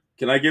Richie's like,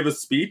 "Can I give a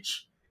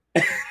speech?"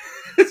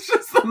 It's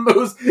just the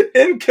most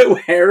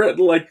incoherent,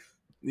 like,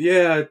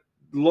 yeah, a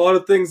lot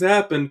of things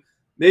happen.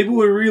 Maybe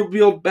we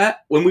rebuild back.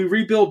 When we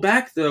rebuild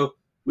back, though,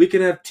 we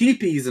can have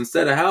teepees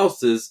instead of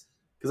houses.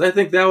 Because I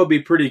think that would be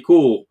pretty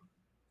cool.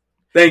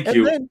 Thank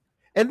you.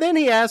 And then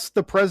he asked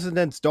the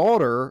president's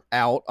daughter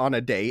out on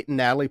a date, and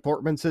Natalie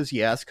Portman says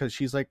yes, because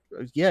she's like,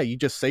 yeah, you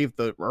just saved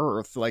the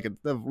Earth. Like,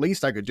 the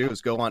least I could do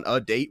is go on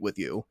a date with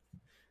you.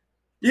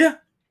 Yeah.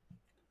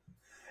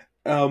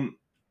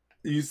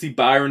 You see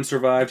Byron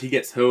survived. He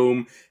gets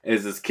home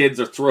as his kids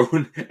are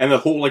thrown, and the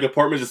whole like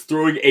apartment is just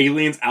throwing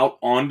aliens out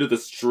onto the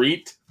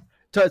street.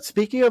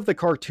 Speaking of the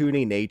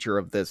cartoony nature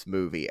of this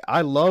movie, I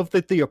love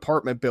that the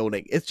apartment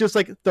building, it's just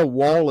like the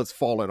wall is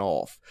falling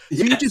off.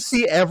 So you just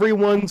see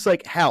everyone's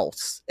like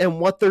house and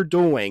what they're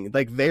doing,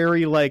 like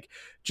very like,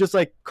 just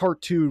like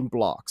cartoon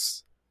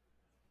blocks.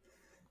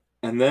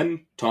 And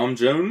then Tom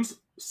Jones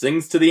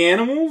sings to the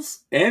animals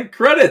and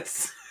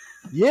credits.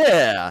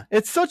 Yeah,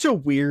 it's such a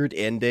weird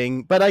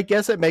ending, but I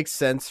guess it makes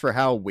sense for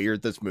how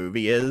weird this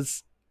movie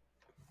is.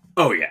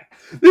 Oh yeah.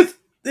 This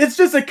It's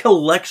just a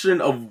collection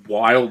of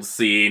wild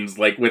scenes,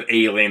 like, with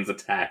aliens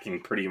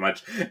attacking, pretty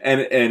much, and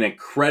an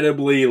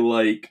incredibly,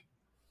 like,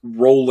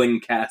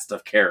 rolling cast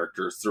of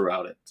characters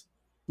throughout it.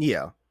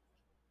 Yeah.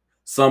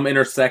 Some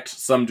intersect,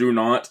 some do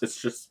not. It's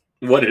just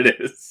what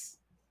it is.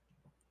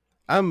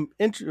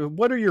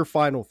 What are your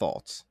final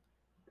thoughts?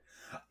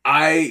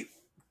 I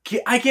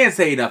can't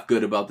say enough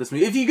good about this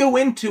movie. If you go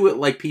into it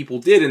like people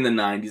did in the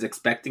 90s,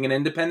 expecting an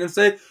Independence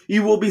Day,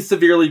 you will be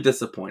severely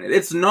disappointed.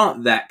 It's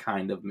not that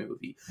kind of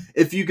movie.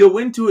 If you go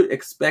into it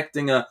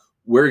expecting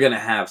we're gonna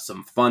have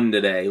some fun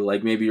today,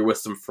 like maybe you're with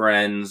some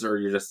friends, or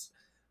you just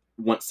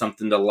want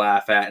something to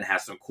laugh at and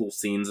have some cool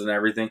scenes and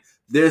everything,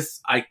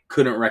 this, I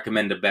couldn't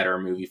recommend a better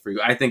movie for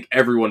you. I think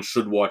everyone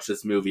should watch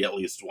this movie at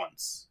least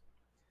once.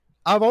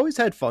 I've always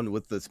had fun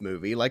with this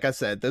movie. Like I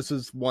said, this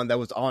is one that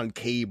was on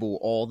cable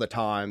all the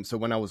time. So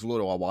when I was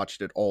little, I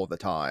watched it all the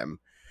time.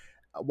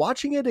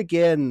 Watching it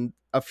again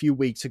a few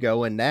weeks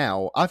ago and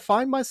now, I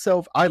find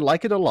myself, I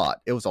like it a lot.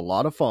 It was a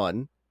lot of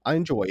fun. I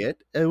enjoy it.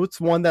 It's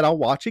one that I'll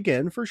watch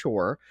again for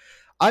sure.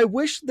 I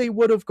wish they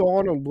would have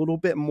gone a little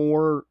bit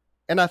more,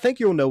 and I think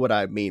you'll know what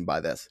I mean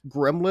by this.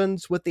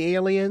 Gremlins with the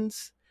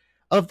aliens.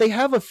 They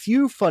have a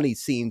few funny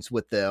scenes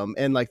with them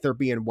and like they're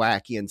being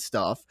wacky and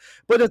stuff,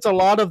 but it's a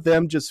lot of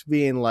them just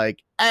being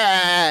like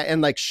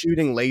and like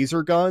shooting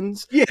laser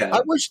guns. Yeah.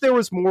 I wish there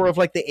was more of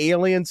like the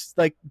aliens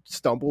like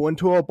stumble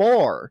into a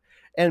bar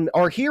and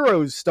our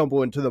heroes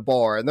stumble into the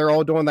bar and they're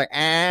all doing like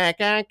Ack,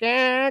 Ack,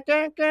 Ack,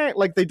 Ack, Ack,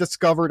 like they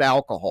discovered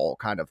alcohol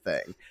kind of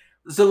thing.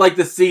 So like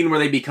the scene where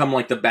they become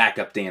like the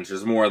backup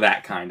dancers, more of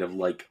that kind of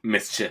like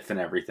mischief and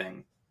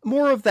everything.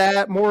 More of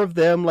that, more of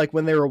them like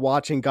when they were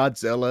watching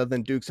Godzilla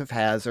than Dukes of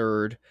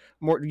Hazzard,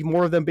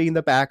 more of them being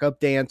the backup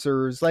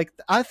dancers. Like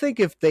I think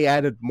if they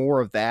added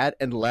more of that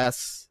and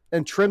less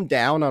and trimmed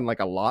down on like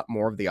a lot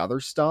more of the other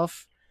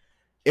stuff,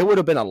 it would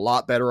have been a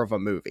lot better of a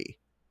movie.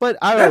 But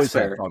I always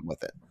had fun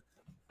with it.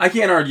 I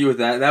can't argue with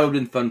that. That would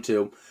have been fun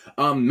too.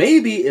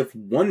 Maybe if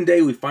one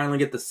day we finally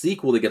get the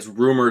sequel that gets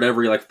rumored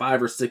every like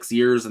 5 or 6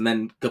 years and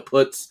then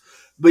kaputs.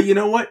 But you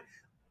know what?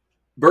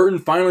 Burton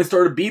finally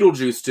started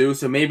Beetlejuice 2,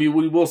 so maybe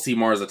we will see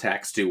Mars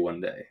Attacks 2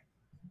 one day.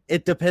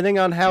 It depending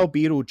on how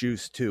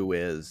Beetlejuice 2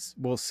 is,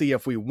 we'll see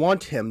if we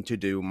want him to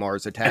do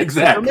Mars Attacks.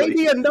 Exactly. Or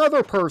maybe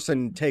another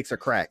person takes a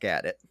crack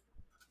at it.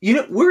 You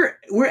know,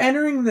 we're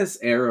entering this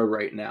era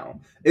right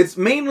now. It's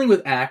mainly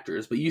with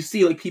actors, but you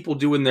see like people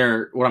doing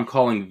their what I'm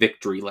calling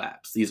victory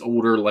laps. These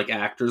older like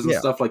actors and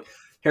stuff like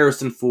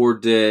Harrison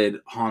Ford did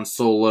Han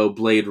Solo,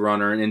 Blade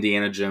Runner, and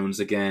Indiana Jones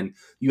again.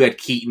 You had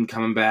Keaton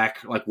coming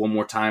back like one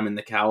more time in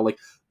the cowl. Like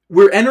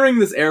we're entering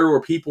this era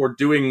where people are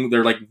doing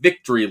their like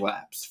victory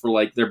laps for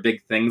like their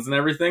big things and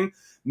everything.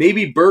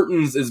 Maybe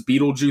Burton's is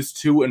Beetlejuice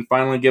 2 and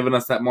finally giving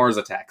us that Mars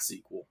Attacks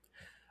sequel.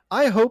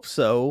 I hope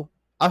so.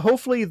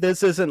 Hopefully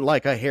this isn't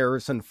like a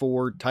Harrison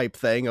Ford type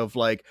thing of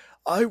like,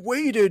 I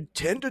waited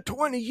 10 to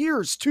 20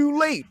 years too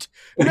late.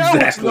 Now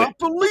It's not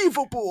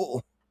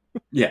believable.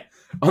 Yeah.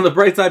 On the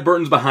bright side,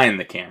 Burton's behind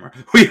the camera.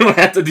 We don't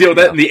have to deal with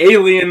that. And the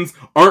aliens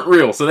aren't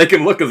real, so they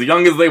can look as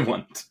young as they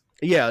want.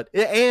 Yeah,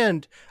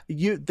 and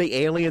the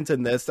aliens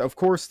in this, of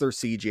course, they're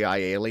CGI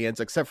aliens,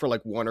 except for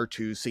like 1 or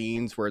 2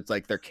 scenes where it's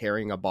like they're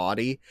carrying a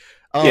body.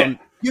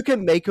 You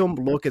can make them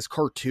look as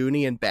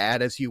cartoony and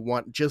bad as you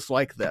want, just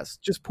like this.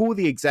 Just pull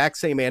the exact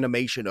same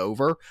animation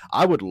over.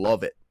 I would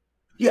love it.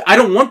 Yeah, I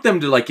don't want them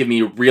to like give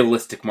me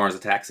realistic Mars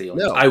Attacks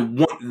aliens. No. I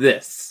want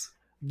this.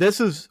 This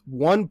is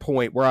one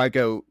point where I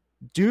go,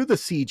 do the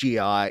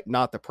CGI,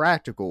 not the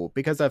practical,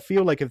 because I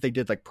feel like if they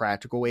did like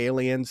practical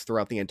aliens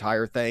throughout the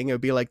entire thing, it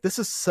would be like, this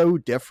is so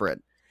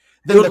different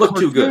than the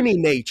cartoony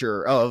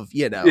nature of,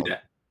 you know. Yeah.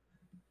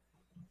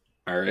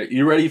 All right,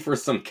 you ready for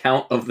some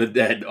Count of the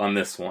Dead on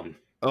this one?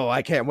 Oh,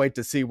 I can't wait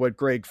to see what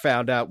Greg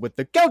found out with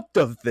the Count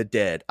of the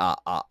Dead.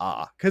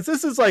 Because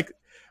this is like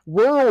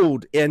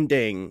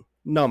world-ending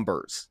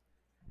numbers.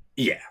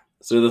 Yeah.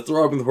 So the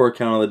Throbbing with Horror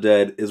Count of the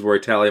Dead is where I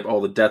tally up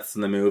all the deaths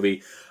in the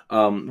movie.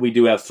 We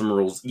do have some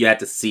rules. You have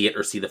to see it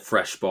or see the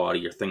fresh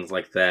body or things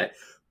like that.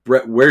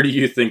 Brett, where do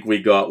you think we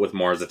got with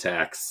Mars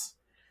Attacks?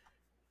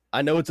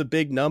 I know it's a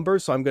big number,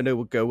 so I'm going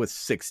to go with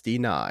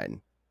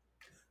 69.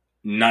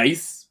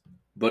 Nice,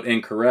 but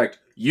incorrect.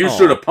 You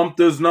should have pumped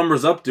those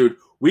numbers up, dude.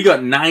 We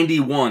got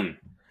 91.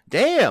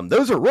 Damn,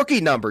 those are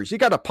rookie numbers. You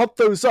got to pump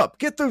those up.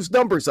 Get those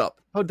numbers up.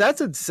 Oh, that's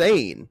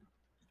insane.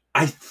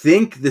 I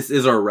think this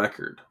is our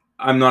record.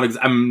 I'm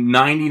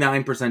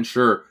 99%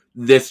 sure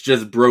this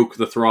just broke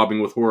the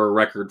Throbbing with Horror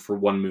record for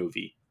one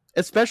movie.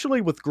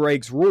 Especially with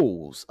Greg's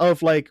rules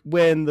of like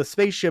when the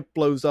spaceship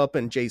blows up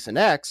in Jason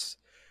X,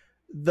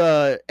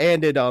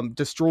 it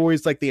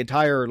destroys like the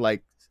entire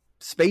like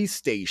space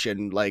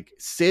station, like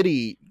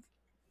city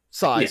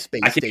size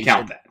space station. I can't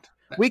count that.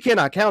 We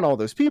cannot count all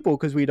those people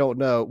because we don't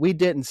know. We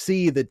didn't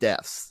see the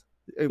deaths.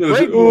 That's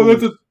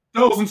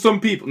 1,000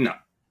 some people.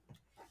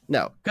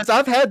 No, because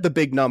I've had the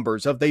big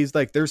numbers of these,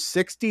 like, there's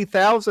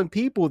 60,000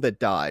 people that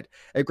died.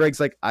 And Greg's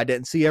like, I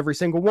didn't see every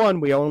single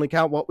one. We only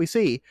count what we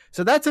see.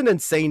 So that's an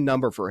insane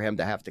number for him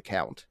to have to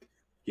count.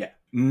 Yeah.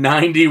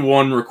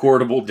 91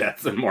 recordable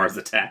deaths in Mars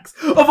Attacks.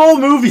 Of all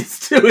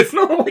movies, too. It's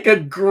not like a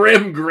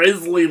grim,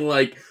 grisly,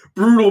 like,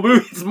 brutal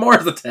movie. It's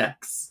Mars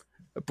Attacks.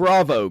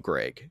 Bravo,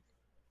 Greg.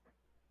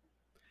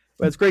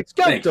 That's Greg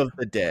Scout Thank you. of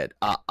the Dead.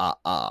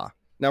 Now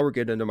we're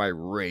getting into my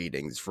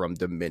ratings from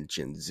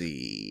Dimension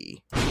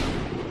Z.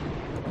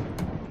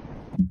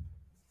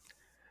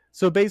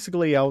 So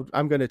basically,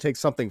 I'm going to take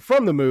something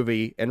from the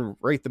movie and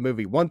rate the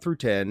movie 1 through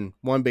 10,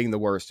 1 being the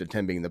worst and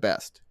 10 being the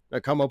best. I'll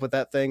come up with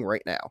that thing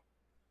right now.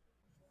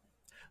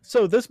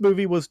 So this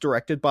movie was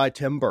directed by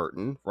Tim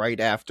Burton right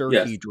after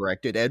Yes. he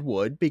directed Ed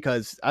Wood,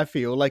 because I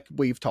feel like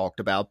we've talked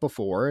about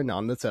before and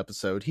on this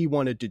episode, he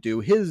wanted to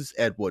do his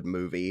Ed Wood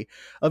movie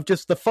of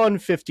just the fun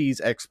 50s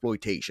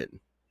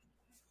exploitation.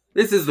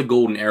 This is the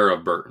golden era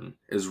of Burton.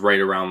 Is right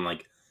around,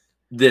 like,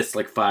 this,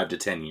 like, 5 to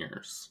 10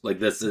 years. Like,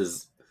 this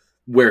is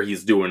where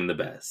he's doing the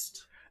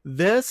best.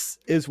 This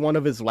is one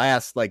of his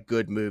last, like,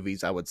 good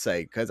movies, I would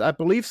say, because I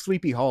believe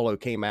Sleepy Hollow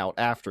came out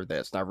after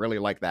this, and I really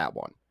like that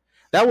one.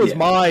 That was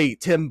my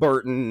Tim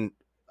Burton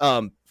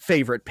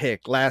favorite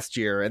pick last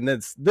year, and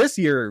this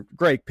year,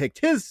 Greg picked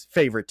his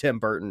favorite Tim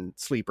Burton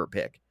sleeper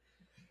pick.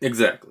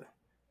 Exactly.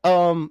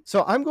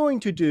 So I'm going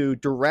to do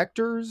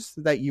directors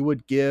that you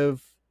would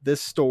give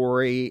this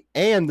story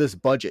and this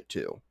budget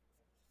to.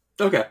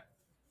 Okay.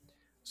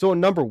 So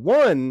number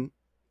one,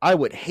 I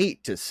would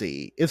hate to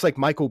see is like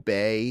Michael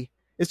Bay.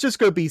 It's just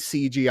going to be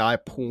CGI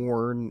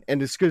porn,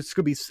 and it's going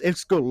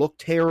to look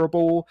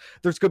terrible.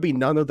 There's going to be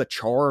none of the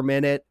charm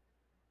in it.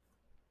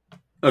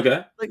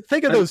 Okay. Like,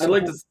 think of those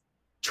like this.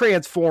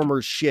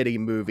 Transformers shitty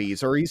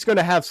movies, or he's going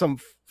to have some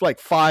like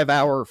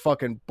 5-hour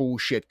fucking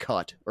bullshit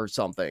cut or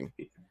something.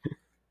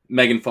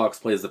 Megan Fox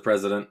plays the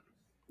president.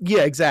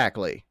 Yeah,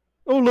 exactly.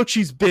 Oh, look,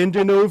 she's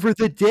bending over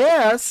the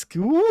desk.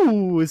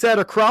 Ooh, is that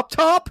a crop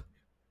top?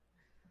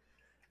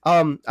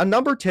 A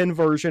number 10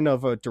 version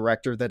of a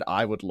director that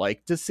I would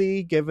like to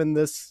see, given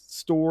this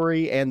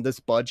story and this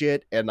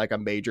budget and like a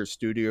major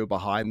studio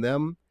behind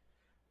them,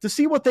 to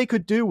see what they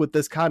could do with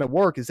this kind of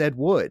work, is Ed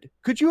Wood.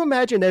 Could you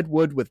imagine Ed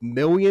Wood with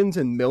millions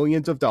and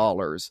millions of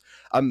dollars,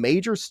 a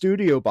major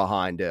studio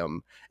behind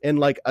him, and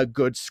like a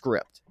good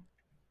script?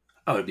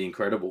 Oh, it'd be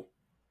incredible.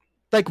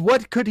 Like,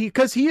 what could he,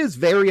 because he is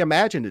very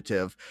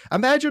imaginative.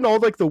 Imagine all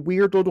like the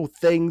weird little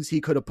things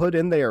he could have put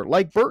in there,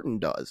 like Burton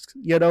does,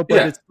 but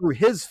it's through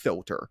his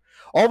filter.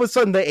 All of a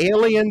sudden, the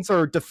aliens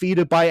are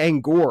defeated by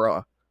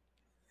Angora.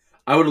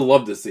 I would have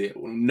loved to see it.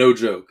 No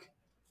joke.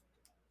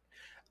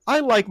 I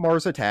like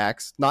Mars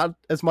Attacks, not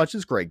as much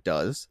as Greg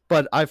does,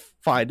 but I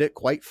find it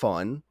quite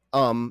fun.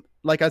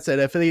 Like I said,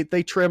 if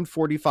they trimmed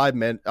 45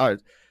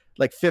 minutes,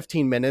 like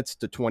 15 minutes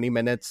to 20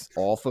 minutes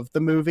off of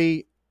the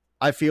movie,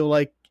 I feel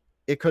like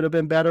it could have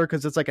been better,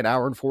 because it's like an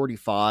hour and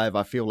 45.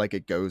 I feel like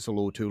it goes a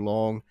little too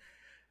long.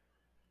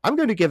 I'm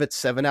going to give it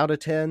 7 out of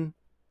 10.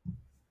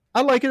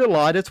 I like it a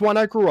lot. It's one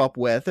I grew up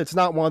with. It's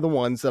not one of the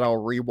ones that I'll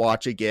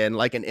rewatch again,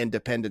 like an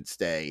Independence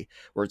Day,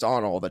 where it's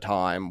on all the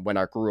time when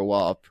I grew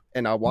up,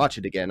 and I watch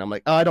it again. I'm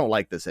like, oh, I don't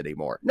like this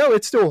anymore. No,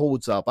 it still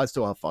holds up. I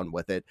still have fun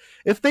with it.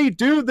 If they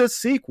do this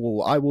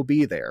sequel, I will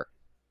be there.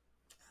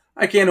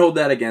 I can't hold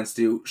that against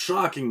you.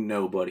 Shocking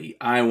nobody.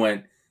 I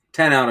went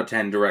 10 out of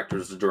 10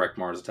 directors to direct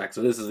Mars Attacks.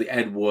 So this is the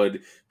Ed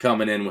Wood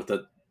coming in with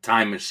a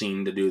time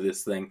machine to do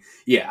this thing.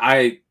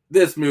 Yeah,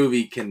 this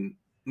movie can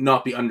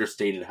not be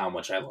understated how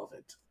much I love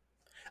it.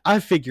 I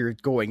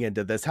figured going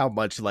into this how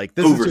much like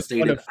this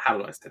overstated. Is just how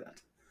do I say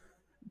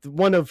that?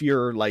 One of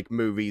your like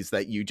movies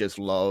that you just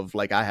love.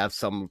 Like, I have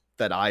some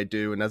that I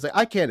do, and I was like,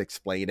 I can't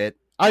explain it.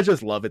 I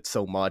just love it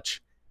so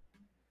much.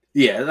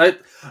 Yeah,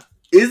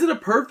 is it a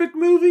perfect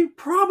movie?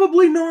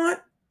 Probably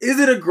not. Is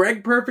it a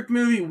Greg perfect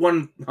movie?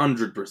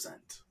 100%.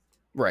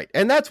 Right,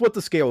 and that's what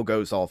the scale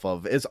goes off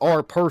of, is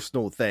our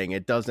personal thing.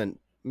 It doesn't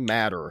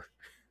matter.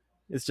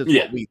 It's just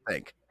what we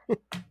think.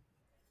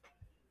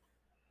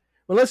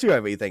 Unless you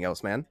have anything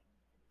else, man.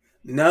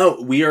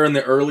 No, we are in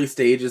the early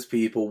stages,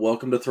 people.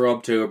 Welcome to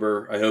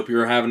Throbtober. I hope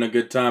you're having a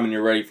good time and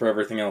you're ready for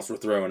everything else we're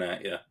throwing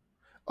at you.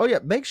 Oh yeah,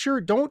 make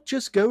sure, don't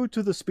just go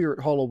to the Spirit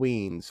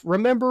Halloweens.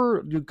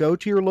 Remember, you go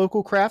to your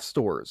local craft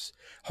stores.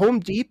 Home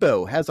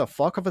Depot has a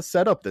fuck of a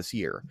setup this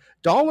year.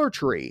 Dollar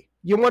Tree,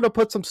 you want to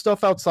put some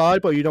stuff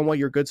outside, but you don't want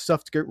your good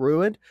stuff to get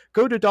ruined?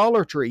 Go to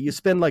Dollar Tree. You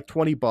spend like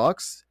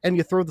 $20 and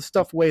you throw the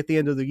stuff away at the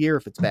end of the year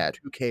if it's bad.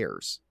 Who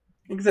cares?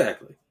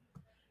 Exactly.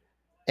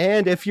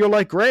 And if you're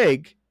like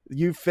Greg,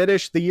 you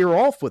finished the year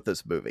off with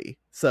this movie.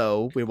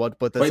 So we want to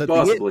put this at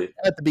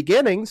the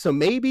beginning. So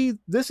maybe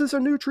this is a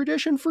new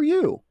tradition for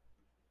you.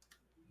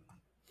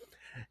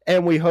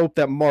 And we hope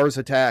that Mars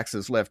Attacks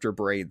has left your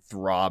brain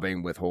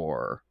throbbing with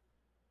horror.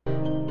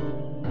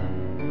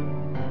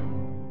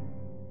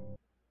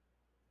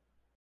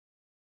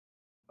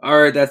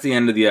 Alright, that's the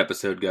end of the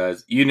episode,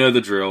 guys. You know the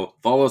drill.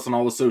 Follow us on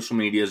all the social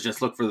medias.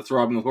 Just look for the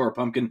Throbbing with Horror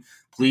Pumpkin.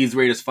 Please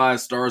rate us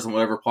 5 stars on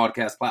whatever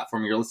podcast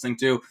platform you're listening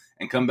to.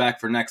 And come back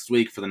for next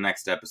week for the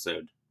next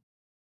episode.